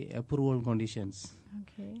EIA approval conditions.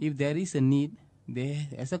 Okay. If there is a need, they,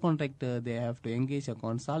 as a contractor, they have to engage a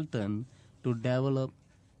consultant to develop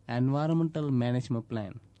environmental management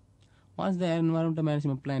plan. Once the environmental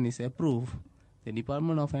management plan is approved, the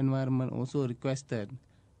Department of Environment also requested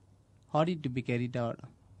audit to be carried out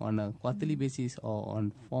on a quarterly basis or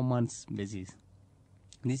on 4 months basis.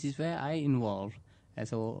 This is where I involved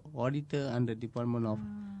as an auditor under Department of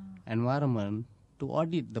Environment to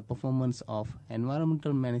audit the performance of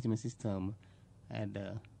environmental management system at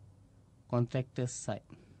the contractor's site.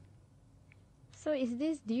 So is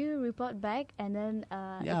this, do you report back and then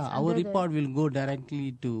Yeah, it's our under report will go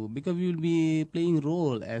directly to, because we will be playing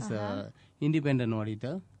role as a independent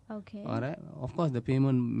auditor. Okay. All right. Of course, the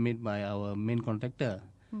payment made by our main contractor,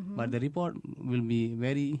 but the report will be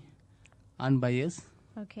very unbiased,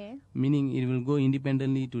 Okay. meaning it will go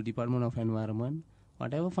independently to Department of Environment.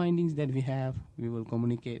 Whatever findings that we have, we will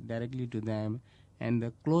communicate directly to them, and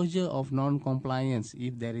the closure of non-compliance,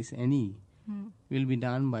 if there is any, will be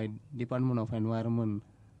done by Department of Environment.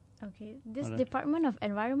 Okay. This Alright. Department of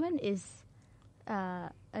Environment is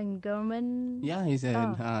a government. Yeah,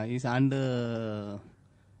 it's under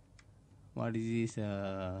what is this?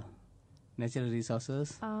 Natural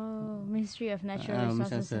resources. Oh, Ministry of Natural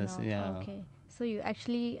Resources. And resources, all. yeah. Okay. So you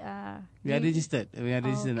actually We are registered. We are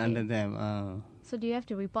registered okay. under them. So do you have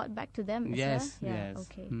to report back to them? As Yes, well? Yeah. yes.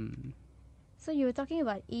 Okay. Hmm. So you were talking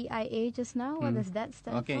about EIA just now. What does that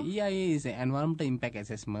stand Okay, for? EIA is an environmental impact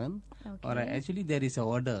assessment. Okay. Alright, actually there is a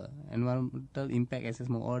order, environmental impact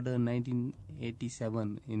assessment order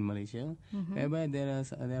 1987 in Malaysia, whereby there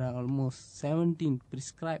are almost 17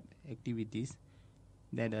 prescribed activities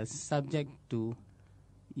that are subject to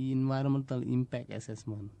environmental impact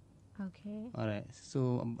assessment. Okay. Alright,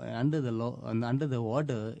 so under the law, under the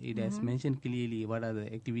order, it has mentioned clearly what are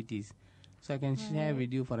the activities. So I can share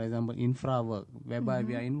with you, for example, infra work, whereby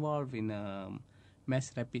we are involved in a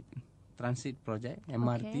mass rapid transit project,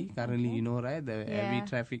 MRT. Okay, Currently, okay. you know, right? The Yeah. heavy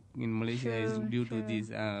traffic in Malaysia is True, due to true. this.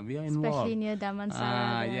 We are involved. Especially near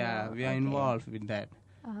Damansara. there. Yeah, we are Okay. involved with that.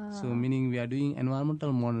 So meaning we are doing environmental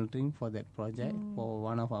monitoring for that project. For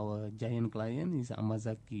one of our giant client is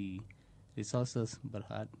Amazaki Resources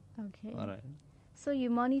Berhad. Okay. Alright. So you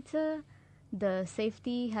monitor the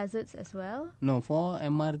safety hazards as well? No, for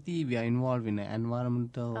MRT we are involved in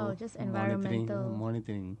environmental Oh, just environmental.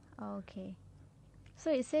 monitoring. Okay.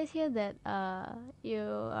 So it says here that you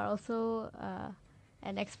are also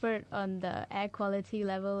an expert on the air quality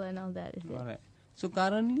level and all that, is it? Alright. So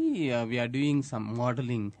currently we are doing some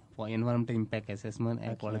modeling for environmental impact assessment,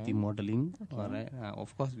 air quality modeling. Okay. Alright.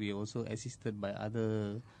 Of course, we are also assisted by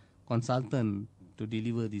other consultants to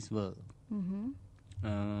deliver this work.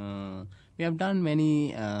 We have done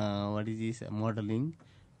many modeling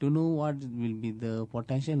to know what will be the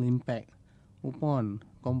potential impact upon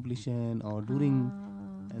completion or during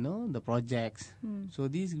the projects. So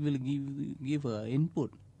these will give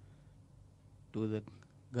input to the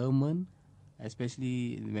government,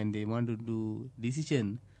 especially when they want to do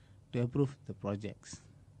decision to approve the projects.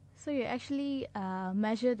 So you actually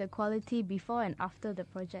measure the quality before and after the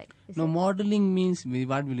project, is No, it? modeling means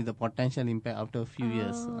what will be the potential impact after a few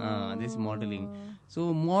years. This is modeling.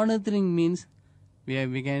 So monitoring means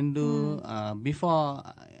we can do before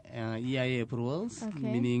EIA approvals,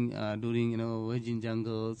 Okay. meaning during virgin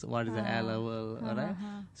jungles, what is the air level, alright.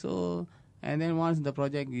 So and then once the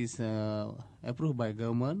project is approved by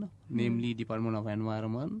government, namely Department of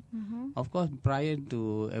Environment, of course prior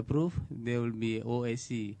to approve there will be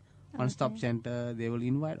OSC, one-stop center. They will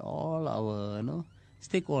invite all our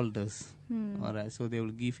stakeholders. Alright, so they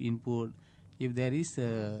will give input. If there is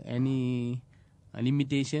any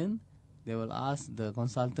limitation, they will ask the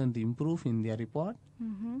consultant to improve in their report.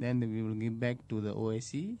 Then we will give back to the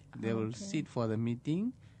OSC. They will sit for the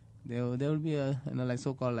meeting. There will be a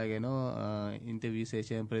so-called interview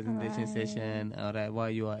session, presentation session. Alright, why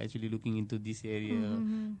you are actually looking into this area,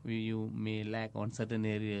 where you may lack on certain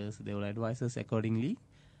areas. They will advise us accordingly.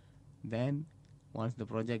 Then once the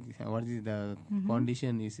project, what is the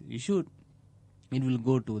condition is issued, it will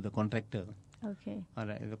go to the contractor. Okay.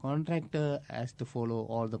 Alright, the contractor has to follow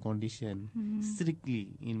all the condition strictly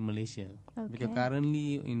in Malaysia. Because Okay.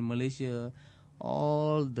 currently in Malaysia,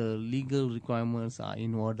 all the legal requirements are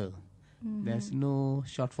in order. There's no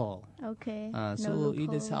shortfall. Okay. So it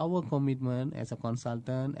is our commitment as a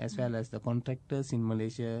consultant as well as the contractors in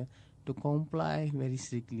Malaysia to comply very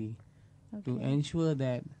strictly to ensure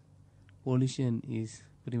that pollution is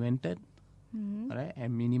prevented, right,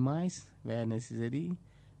 and minimized where necessary,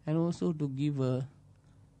 and also to give a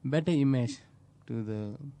better image to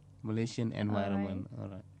the Malaysian environment. All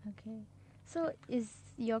right. Okay. So is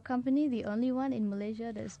your company the only one in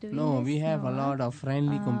Malaysia that's doing No, this? we have No, a lot of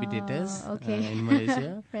friendly competitors in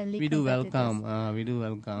Malaysia. Friendly We do competitors. welcome. We do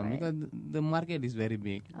welcome Right. because the market is very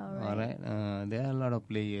big. All right. There are a lot of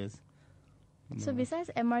players. So besides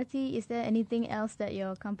MRT, is there anything else that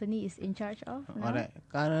your company is in charge of now? All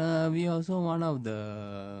right. We also one of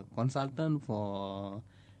the consultant for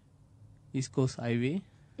East Coast Highway.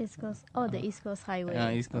 East Coast. Oh, the East Coast Highway.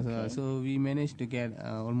 East Coast. Okay. So we managed to get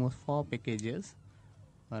almost 4 packages.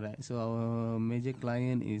 All right. So our major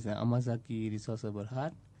client is Amazaki Resource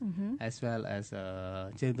Berhad, as well as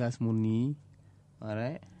Cergas Murni. All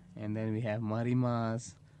right. And then we have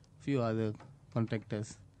Marimas, few other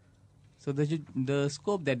contractors. So the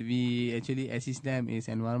scope that we actually assist them is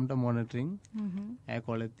environmental monitoring, air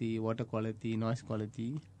quality, water quality, noise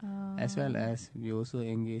quality, as well as we also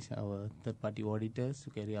engage our third-party auditors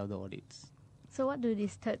to carry out the audits. So what do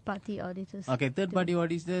these third-party auditors Okay, third-party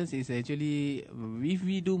auditors is actually, if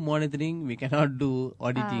we do monitoring, we cannot do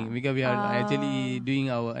auditing because we are actually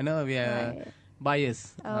doing our, we are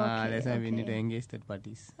buyers. That's why we need to engage third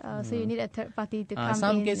parties. So you need a third party to come in.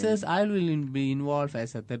 Some cases, I will be involved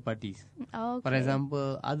as a third parties. Okay. For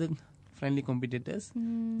example, other friendly competitors,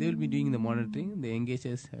 they will be doing the monitoring. They engage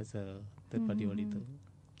us as a third party auditor.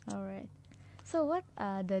 All right. So what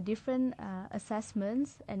are the different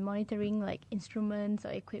assessments and monitoring like instruments or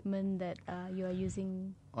equipment that you are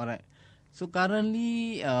using? All right. So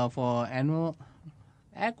currently for annual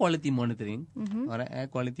air quality monitoring, air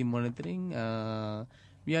quality monitoring,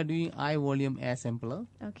 we are doing high volume air sampler,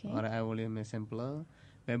 or high volume air sampler,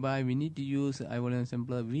 whereby we need to use high volume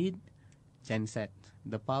sampler with genset,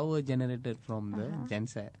 the power generated from the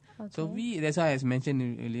genset. So that's why as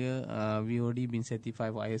mentioned earlier, we already been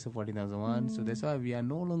certified for ISO 14001. So that's why we are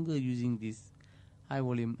no longer using this high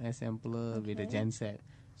volume air sampler with a genset.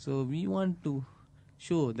 So we want to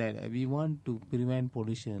show that we want to prevent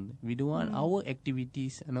pollution. We don't want our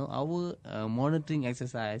activities, our monitoring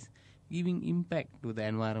exercise giving impact to the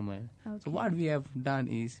environment. So what we have done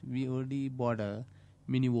is we already bought a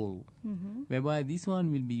mini valve, whereby this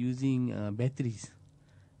one will be using batteries,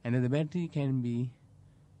 and then the battery can be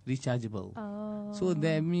rechargeable. So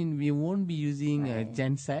that means we won't be using a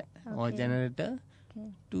genset or generator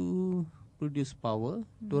to produce power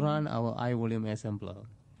to run our high volume air sampler.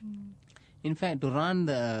 In fact, to run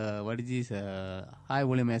the high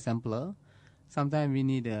volume air sampler, sometimes we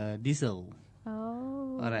need diesel.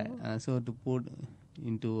 Alright. So to put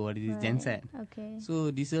into genset. So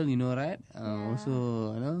diesel, right?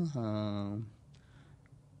 Also,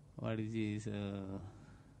 what is this?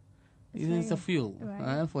 It's a fuel,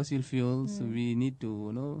 fossil fuel. So we need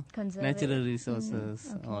to Conserve natural it.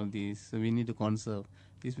 resources, all these. So we need to conserve.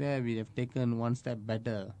 This way we have taken one step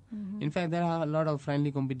better. In fact, there are a lot of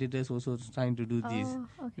friendly competitors also trying to do this,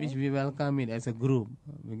 which we welcome it as a group,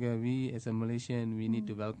 because we as a Malaysian, we need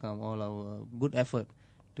to welcome all our good effort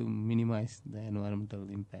to minimize the environmental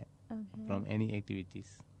impact from any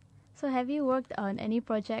activities. So have you worked on any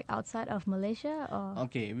project outside of Malaysia? Or?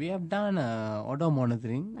 Okay, we have done odor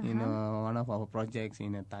monitoring in one of our projects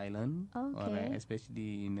in Thailand,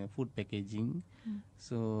 especially in food packaging.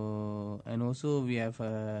 So, and also we have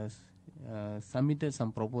submitted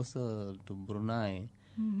some proposal to Brunei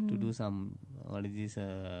to do some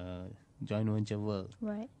joint venture work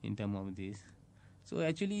in terms of this. So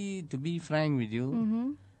actually, to be frank with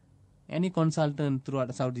you, any consultant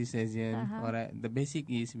throughout Southeast Asia, the basic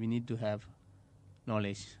is we need to have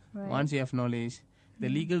knowledge. Once you have knowledge, the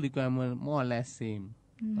legal requirement more or less same.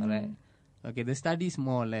 Okay, the study is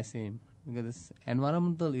more or less same, because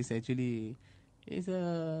environmental is actually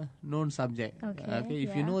a known subject.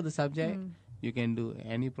 If you know the subject, you can do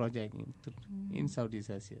any project in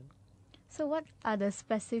Southeast Asia. So what are the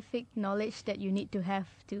specific knowledge that you need to have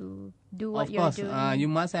to do what you're doing? Of course, you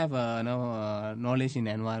must have knowledge in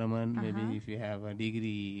environment. Maybe if you have a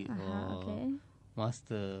degree or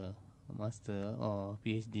master or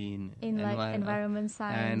PhD in environment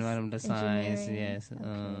science, environmental science, yes.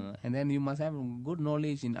 And then you must have good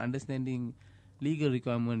knowledge in understanding legal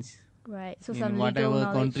requirements. So in some whatever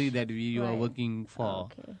legal country that you are working for.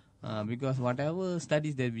 Because whatever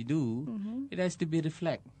studies that we do, it has to be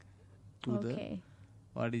reflect to the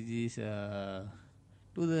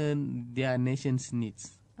their nation's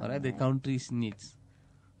needs, the country's needs.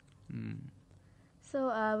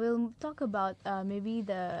 So we'll talk about maybe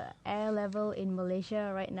the air level in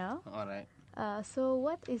Malaysia right now. So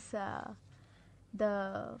what is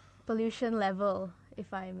the pollution level,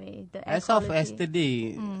 if I may? The air As quality? of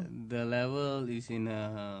yesterday, the level is in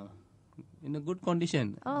in a good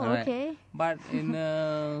condition. Oh, alright. okay. But in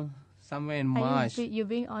somewhere in Are March. you're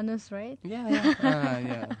being honest, right? Yeah.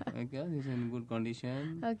 Okay, it's in good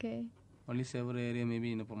condition. Okay. Only several area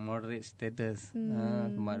maybe in a moderate status.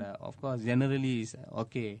 Mm. But of course, generally is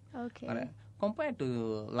okay. Okay. Alright. Compared to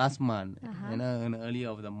last month, Uh-huh. in early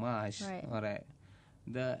of the March, Right. alright,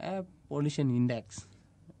 the air pollution index,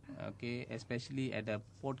 okay, especially at the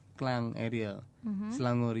Port Klang area, Mm-hmm.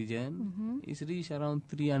 Selangor region, is reached around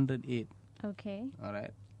 308. Okay.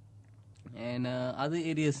 Alright, and other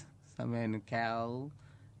areas somewhere in Cal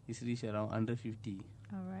is reached around 150.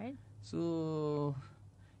 All right. So,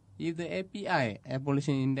 if the API, air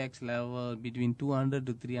pollution index level between 200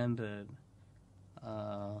 to 300,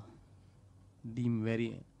 deemed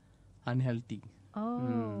very unhealthy.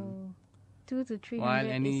 Oh. 2 to 300 While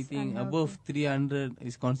is anything unhealthy. above 300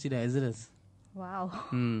 is considered hazardous. Wow.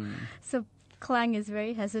 Hmm. So Klang is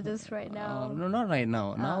very hazardous right now. No, not right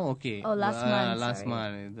now. Now, okay. Oh, last month, Last sorry.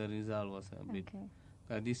 month, the result was a bit.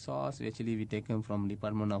 Okay. This source actually we taken from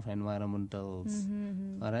Department of Environmentals.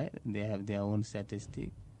 Mm-hmm. All right, they have their own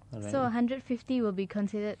statistic. All right. So 150 will be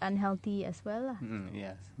considered unhealthy as well, lah.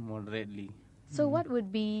 Yes, moderately. So what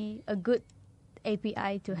would be a good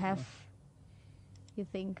API to have, you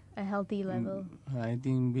think, a healthy level? I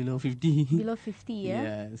think below 50. Below 50,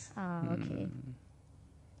 yeah? Yes. Ah, okay.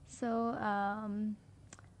 So,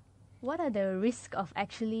 what are the risks of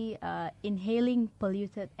actually inhaling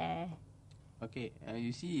polluted air? Okay,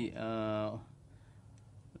 you see,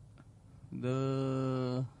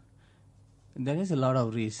 there is a lot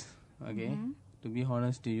of risk. Okay, to be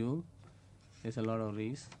honest to you, there's a lot of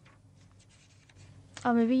risk.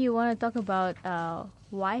 Or maybe you want to talk about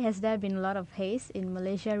why has there been a lot of haze in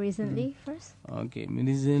Malaysia recently first? Okay,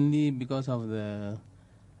 recently because of the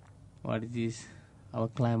what it is, our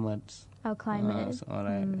climates. Our climate. So, all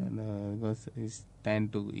right, because it's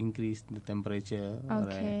tend to increase the temperature. All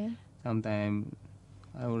right. Okay. Sometimes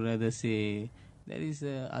I would rather say there is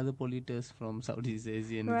other polluters from Southeast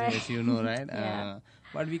Asian, Right. as you know, right? Yeah.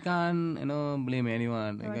 But we can't, blame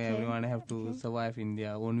anyone. Okay, Okay. everyone have to survive in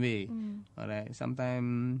their own way. All right.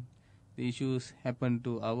 Sometimes the issues happen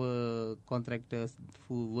to our contractors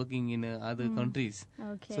who working in other countries.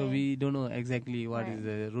 Okay. So we don't know exactly what is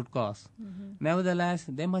Right. the root cause. Nevertheless,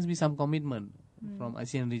 there must be some commitment from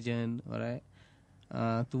ASEAN region, all right,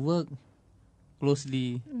 to work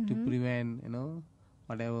closely to prevent,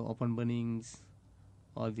 whatever open burnings,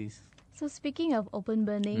 all this. So speaking of open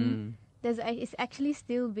burning, it's actually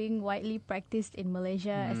still being widely practiced in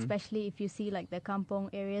Malaysia, especially if you see like the kampong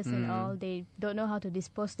areas and all. They don't know how to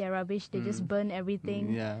dispose their rubbish; they just burn everything.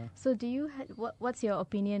 Yeah. So do you? What's your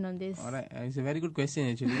opinion on this? All right, it's a very good question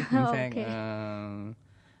actually. In fact, Okay.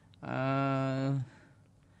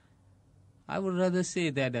 I would rather say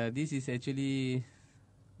that this is actually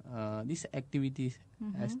this activity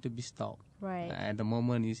has to be stopped. Right. At the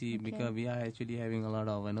moment, you see, Okay. because we are actually having a lot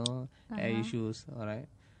of air issues. All right,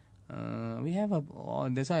 we have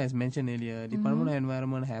that's why I mentioned earlier. Department of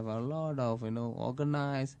Environment have a lot of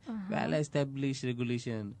organized, well-established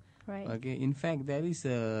regulation. Right. Okay, in fact, there is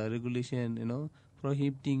a regulation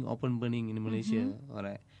prohibiting open burning in Malaysia. All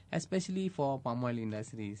right, especially for palm oil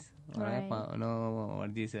industries. All right, Right. all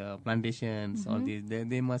these plantations, all these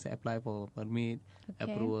they must apply for permit Okay.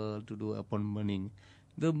 approval to do open burning.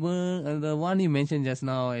 The one you mentioned just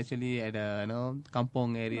now, actually at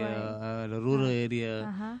kampong area, the rural area,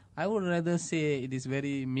 I would rather say it is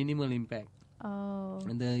very minimal impact. Oh,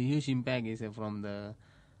 And the huge impact is from the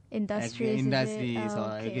industries. industries is it? Oh,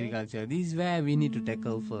 or okay. agriculture. This is where we need to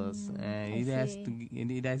tackle first. I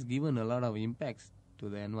It has given a lot of impacts to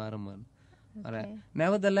the environment. All right. Okay.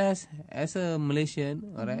 Nevertheless, as a Malaysian,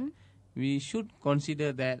 all right, we should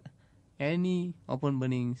consider that any open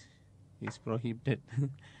burnings is prohibited.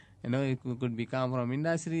 It could become from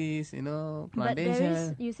industries, But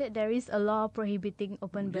plantation. you said there is a law prohibiting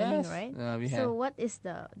open burning, Yes, right? we So have. what is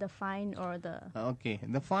the fine or the? Okay,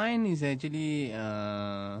 the fine is actually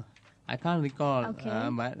I can't recall, Okay.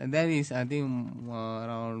 but there is I think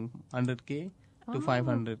around 100k to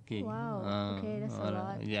 500k. Wow, okay, that's a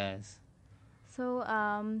lot. Yes. So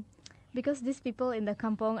because these people in the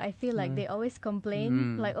kampong, I feel like they always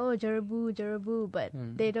complain like, oh, jerebu, jerebu, but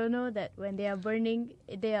they don't know that when they are burning,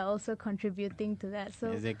 they are also contributing to that.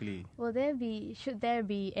 So Exactly. should there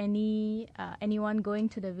be anyone going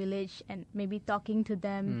to the village and maybe talking to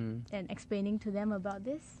them and explaining to them about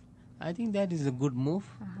this? I think that is a good move,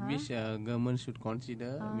 which government should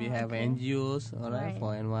consider. We have okay. NGOs, all right, Right.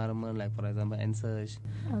 for environment, like for example, NSEARCH,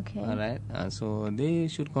 Okay. all right. So they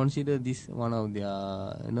should consider this one of their,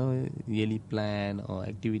 yearly plan or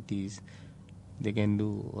activities they can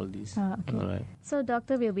do all this. Okay. All right. So,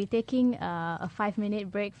 doctor, we'll be taking a 5-minute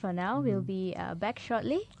break for now. We'll be back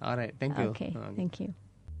shortly. All right. Thank you. Okay, thank you.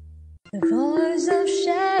 The voice of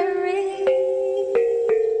sharing.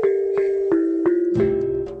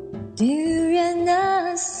 Durian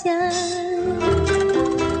ASEAN.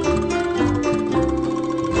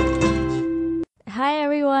 Hi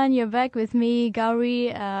everyone, you're back with me,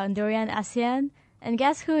 Gowri, on Durian ASEAN. And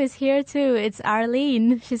guess who is here too? It's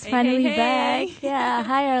Arlene. She's finally back. Yeah,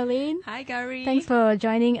 hi Arlene. Hi, Gowri. Thanks for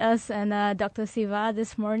joining us and Dr. Siva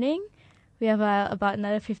this morning. We have about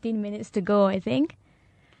another 15 minutes to go, I think.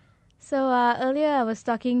 So earlier I was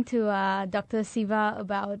talking to Dr. Siva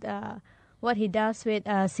about what he does with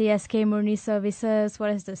CSK Murni services,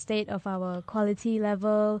 what is the state of our quality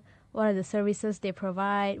level, what are the services they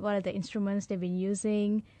provide, what are the instruments they've been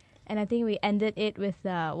using. And I think we ended it with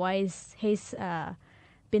why is Haze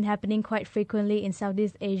been happening quite frequently in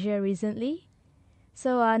Southeast Asia recently.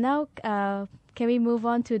 So now can we move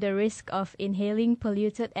on to the risk of inhaling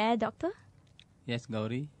polluted air, Doctor? Yes,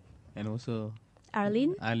 Gowri. And also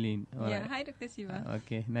Arlene? Arlene. All Yeah, right. hi, Dr. Siva.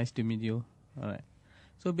 Okay, nice to meet you. All right.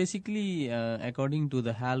 So basically, according to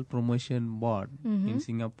the Health Promotion Board in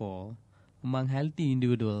Singapore, among healthy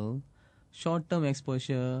individuals, short-term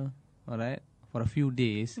exposure, all right, for a few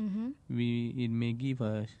days, it may give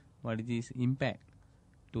us impact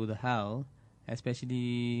to the health,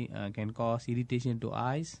 especially can cause irritation to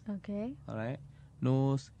eyes, Okay. all right,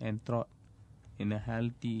 nose and throat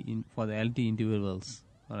for the healthy individuals,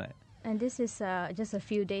 all right. And this is just a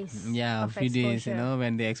few days. Yeah, a of few days, exposure.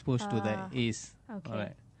 when they exposed to the ACE. Okay. All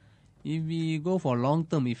right. If we go for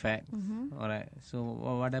long-term effect, all right. So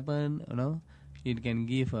what happen? It can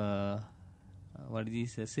give a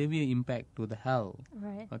severe impact to the health.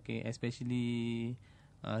 Right. Okay, especially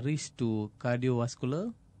risk to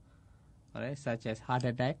cardiovascular, all right, such as heart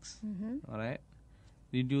attacks, all right,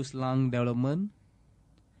 reduced lung development,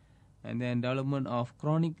 and then development of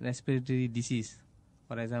chronic respiratory disease,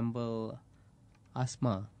 for example,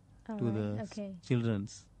 asthma to the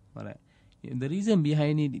children's. All right. The reason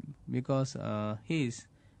behind it because Haze,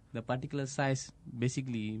 the particle size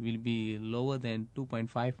basically will be lower than 2.5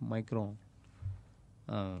 micron.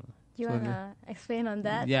 You want to explain on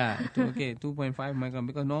that? Yeah, 2.5 micron,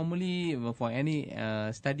 because normally for any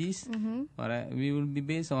studies, all right, we will be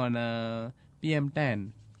based on PM10,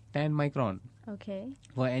 10 micron. Okay.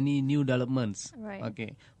 For any new developments. Right.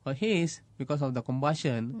 Okay. For Haze, because of the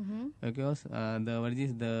combustion, because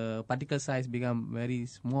the particle size become very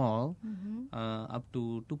small, up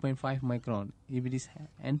to 2.5 micron. If it is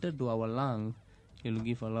entered to our lung, it will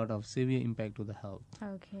give a lot of severe impact to the health.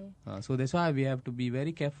 Okay. So that's why we have to be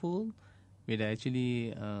very careful with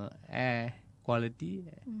actually air quality.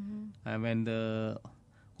 When the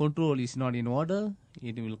control is not in order,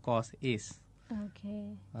 it will cause ACE.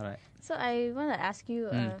 Okay. All right. So I want to ask you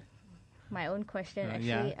my own question.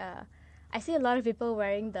 Actually, yeah. I see a lot of people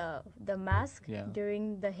wearing the mask Yeah.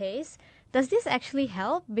 during the haze. Does this actually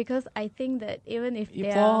help? Because I think that even if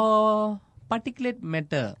they are For particulate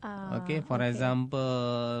matter, for okay.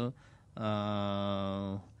 example,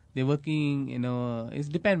 they're working, it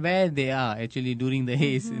depends where they are actually during the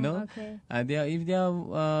haze, Okay. If they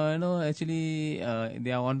are, actually,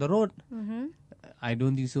 they are on the road, I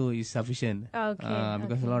don't think so is sufficient. Okay,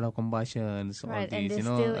 Because a lot of combustions, Right, all and these,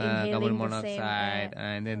 they're still inhaling carbon the monoxide, same air.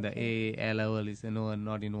 and then the air level is,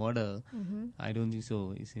 not in order. I don't think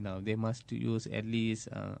so is enough. They must use at least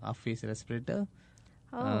a face respirator.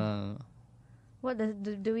 What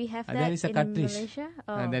do we have that There is a in cartridge. Malaysia?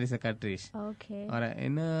 There is a cartridge. Okay. All right.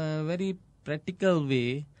 In a very practical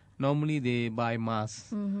way, normally they buy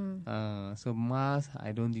masks. So mask,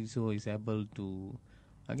 I don't think so is able to.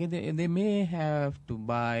 Okay, they may have to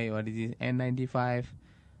buy N95.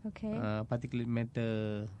 Okay. Particulate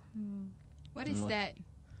matter. What is that?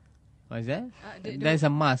 What is that? There is a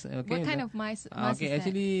mask. Okay. What kind of mask Okay, is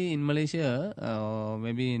actually in Malaysia, or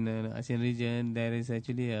maybe in the ASEAN region, there is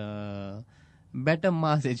actually a better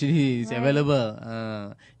mask actually is available.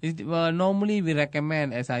 Normally we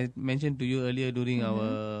recommend, as I mentioned to you earlier during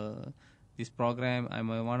our this program, I'm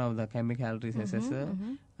one of the chemical health risk assessor.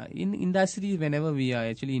 In industries, whenever we are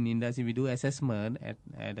actually in industry, we do assessment at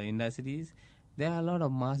the industries. There are a lot of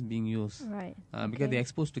masks being used, Right. because they're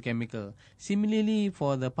exposed to chemical. Similarly,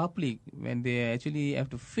 for the public, when they actually have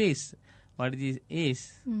to face what it is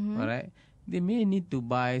ACE, all right, they may need to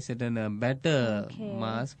buy certain better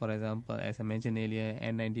masks. For example, as I mentioned earlier,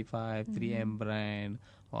 N95, 3M brand,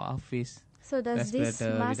 or face. So does this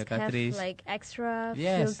respirator with mask a cartridge. have like extra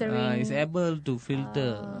Yes, filtering? it's able to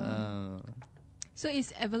filter. So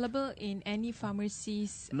it's available in any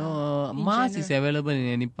pharmacies? No, in mask is general? available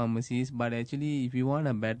in any pharmacies, but actually if you want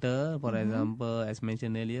a better, for example, as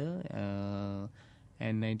mentioned earlier,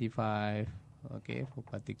 N95, okay, for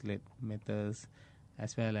particulate matters,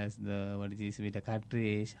 as well as the, what is this, with the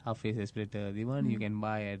cartridge, half-face aspirator, the one you can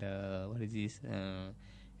buy at, what is this,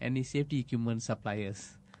 any safety equipment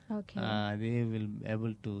suppliers. Okay. They will be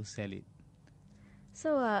able to sell it.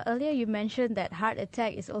 So earlier you mentioned that heart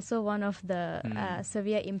attack is also one of the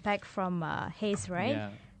severe impact from haze, right? Yeah.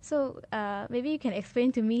 So maybe you can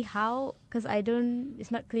explain to me how, because it's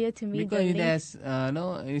not clear to me. Because it has,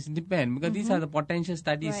 it depends. Because these are the potential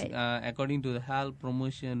studies Right. according to the Health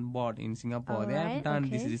Promotion Board in Singapore. They have Alright, done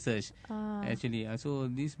this okay. research actually. So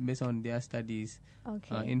this based on their studies.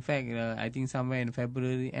 Okay. In fact, I think somewhere in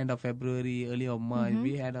February, end of February, early of March,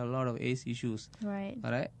 we had a lot of ACE issues. Right.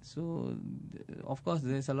 Alright. So of course,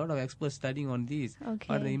 there's a lot of experts studying on this. Okay.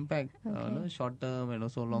 But the impact, Okay. short term and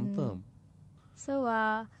also long term. So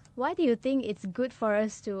why do you think it's good for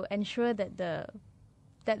us to ensure that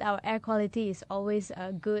that our air quality is always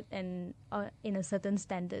good and in a certain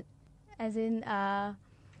standard? As in,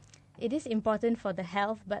 it is important for the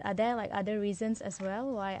health, but are there like other reasons as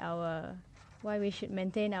well why we should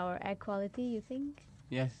maintain our air quality, you think?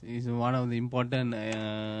 Yes, it's one of the important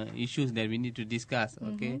issues that we need to discuss.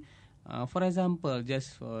 Okay, for example,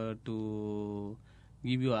 just to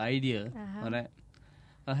give you an idea, all right,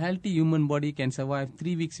 a healthy human body can survive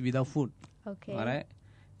 3 weeks without food. Okay. All right,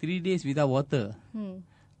 3 days without water,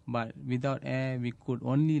 but without air, we could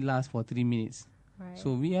only last for 3 minutes. Right.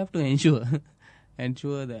 So we have to ensure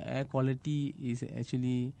the air quality is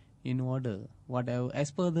actually in order. Whatever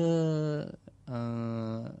as per the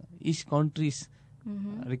each country's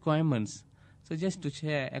requirements. So just to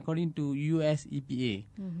share, according to US EPA,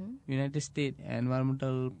 United States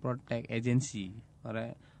Environmental Protect Agency, all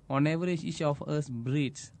right, on average each of us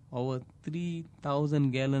breathes over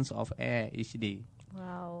 3,000 gallons of air each day.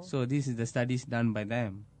 Wow. So this is the studies done by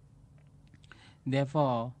them.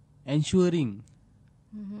 Therefore, ensuring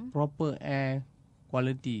proper air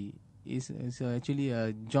quality is actually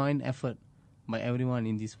a joint effort by everyone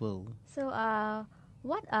in this world. So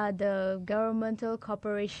what are the governmental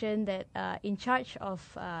corporation that in charge of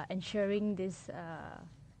ensuring this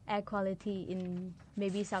air quality in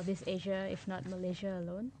maybe Southeast Asia, if not Malaysia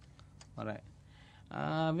alone? All right.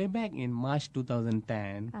 Way back in March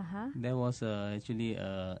 2010, there was actually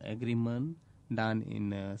an agreement done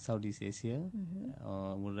in Southeast Asia,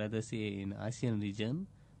 or would rather say in ASEAN region.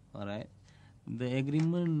 All right. The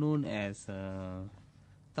agreement known as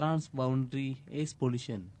transboundary air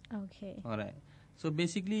pollution. Okay. All right. So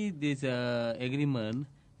basically, this agreement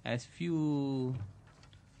has few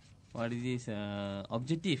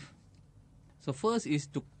objective. So first is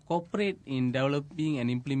to cooperate in developing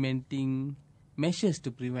and implementing measures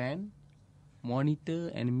to prevent,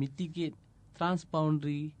 monitor, and mitigate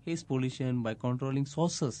transboundary haze pollution by controlling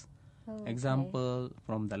sources. Example,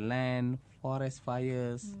 from the land, forest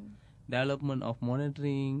fires, development of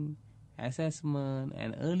monitoring, assessment,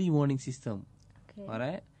 and early warning system. Okay. All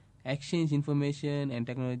right. Exchange information and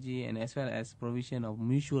technology, and as well as provision of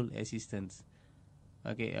mutual assistance.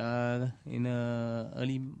 Okay. In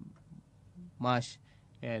early March,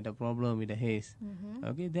 the problem with the haze.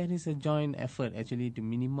 Okay, there is a joint effort actually to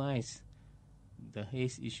minimize the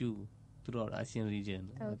haze issue throughout ASEAN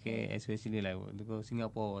region. Okay, especially like because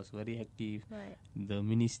Singapore was very active. Right. The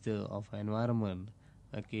Minister of Environment.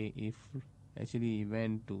 Okay, if actually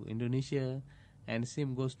went to Indonesia, and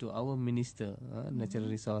same goes to our Minister, Natural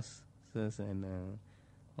Resources and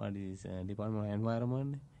Department of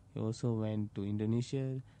Environment. He also went to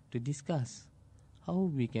Indonesia to discuss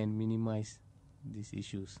how we can minimize these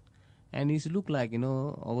issues. And it's looked like,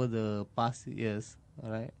 over the past years,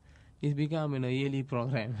 all right, it's become a yearly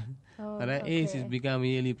program. All right, ACE has become a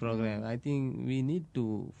yearly program. I think we need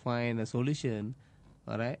to find a solution,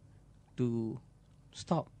 all right, to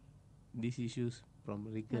stop these issues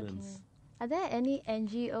from recurrence. Are there any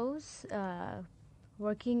NGOs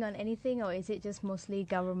working on anything, or is it just mostly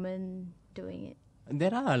government doing it?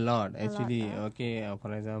 There are a lot actually. Okay,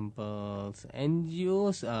 for example,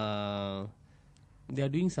 NGOs they are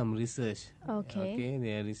doing some research. Okay,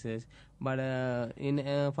 they are research. But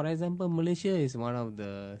for example, Malaysia is one of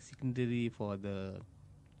the signatory for the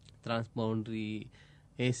transboundary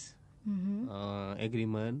ACE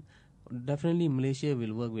agreement. Definitely, Malaysia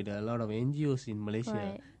will work with a lot of NGOs in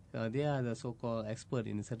Malaysia. Right. They are the so-called expert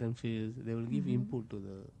in certain fields. They will give input to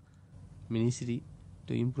the ministry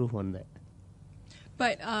to improve on that.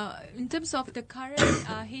 But in terms of the current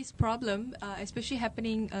haze problem, especially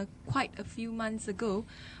happening quite a few months ago,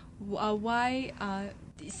 why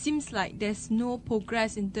it seems like there's no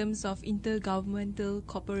progress in terms of intergovernmental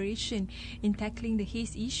cooperation in tackling the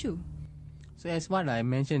haze issue. So as what I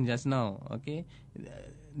mentioned just now, okay,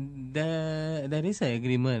 there is an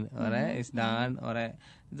agreement, all right, it's done, all right.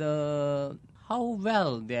 The how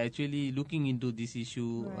well they're actually looking into this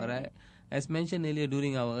issue, all right. As mentioned earlier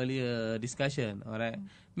during our earlier discussion, all right,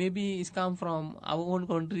 maybe it's come from our own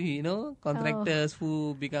country, contractors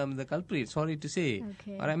who become the culprit. Sorry to say,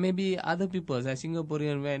 all right. Maybe other people, like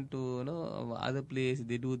Singaporean went to other place,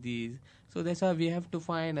 they do this. So that's why we have to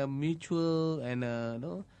find a mutual and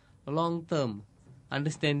a long-term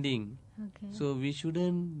understanding. So we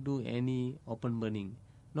shouldn't do any open burning.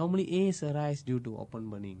 Normally, ACE arise due to open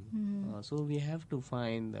burning. So we have to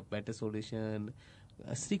find a better solution.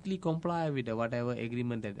 Strictly comply with whatever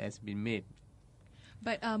agreement that has been made.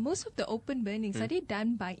 But most of the open burnings, are they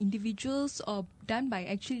done by individuals or done by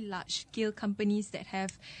actually large-scale companies that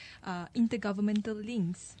have intergovernmental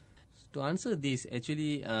links? To answer this,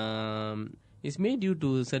 actually, it's made due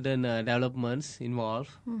to certain developments involved.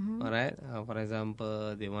 All right. For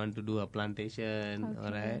example, they want to do a plantation. All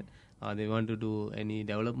right. Or they want to do any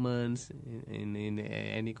developments in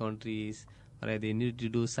any countries. All right. They need to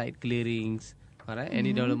do site clearings. All right.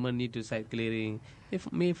 Any development need to site clearing. They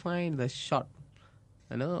may find the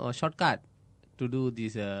or shortcut to do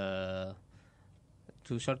this. To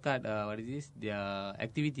shortcut their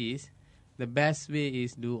activities. The best way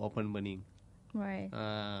is do open burning. Right.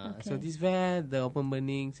 So this where the open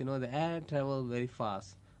burnings, the air travel very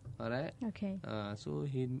fast. All right. Okay. So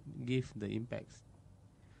he give the impacts.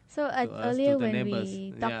 So earlier when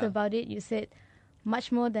we talked about it, you said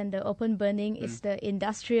much more than the open burning is the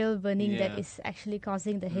industrial burning that is actually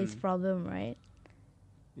causing the haze problem, right?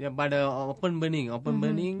 Yeah, but open burning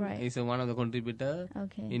is one of the contributors.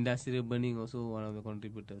 Okay. Industrial burning also one of the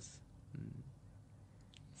contributors.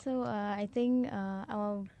 So I think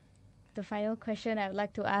the final question I would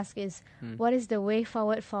like to ask is, what is the way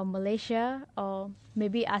forward for Malaysia or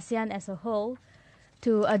maybe ASEAN as a whole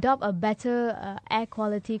to adopt a better air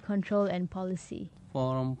quality control and policy?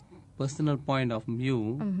 From personal point of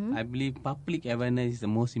view, I believe public awareness is the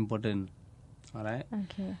most important. All right.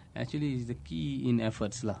 Okay. Actually, it's the key in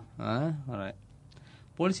efforts lah. All right.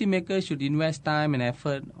 Policymakers should invest time and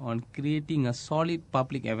effort on creating a solid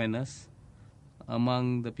public awareness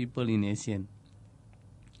among the people in ASEAN.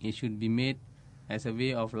 It should be made as a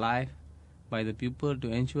way of life by the people to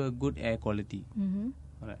ensure good air quality.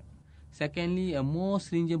 All right. Secondly, a more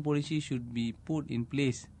stringent policy should be put in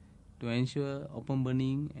place to ensure open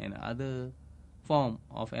burning and other form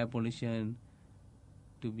of air pollution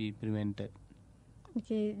to be prevented.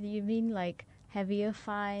 Okay, do you mean like heavier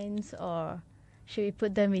fines, or should we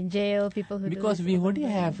put them in jail? People who because we already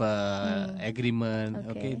have agreement.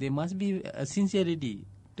 Okay, there must be a sincerity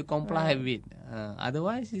to comply with.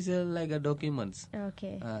 Otherwise, it's like a documents.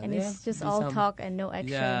 Okay, and it's just all talk and no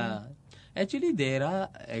action. Yeah. Actually, there are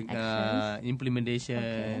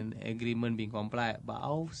implementation agreement being complied, but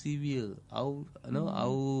how severe, how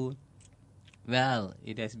well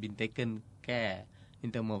it has been taken care in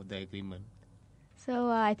terms of the agreement.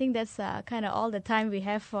 So I think that's kind of all the time we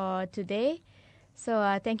have for today. So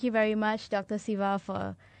thank you very much, Dr. Siva,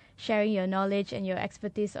 for sharing your knowledge and your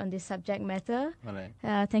expertise on this subject matter. All right.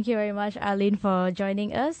 Thank you very much, Arlene, for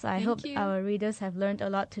joining us. I hope you. our readers have learned a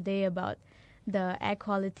lot today about the air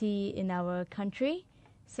quality in our country.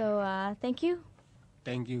 So thank you.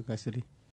 Thank you, Kasuri.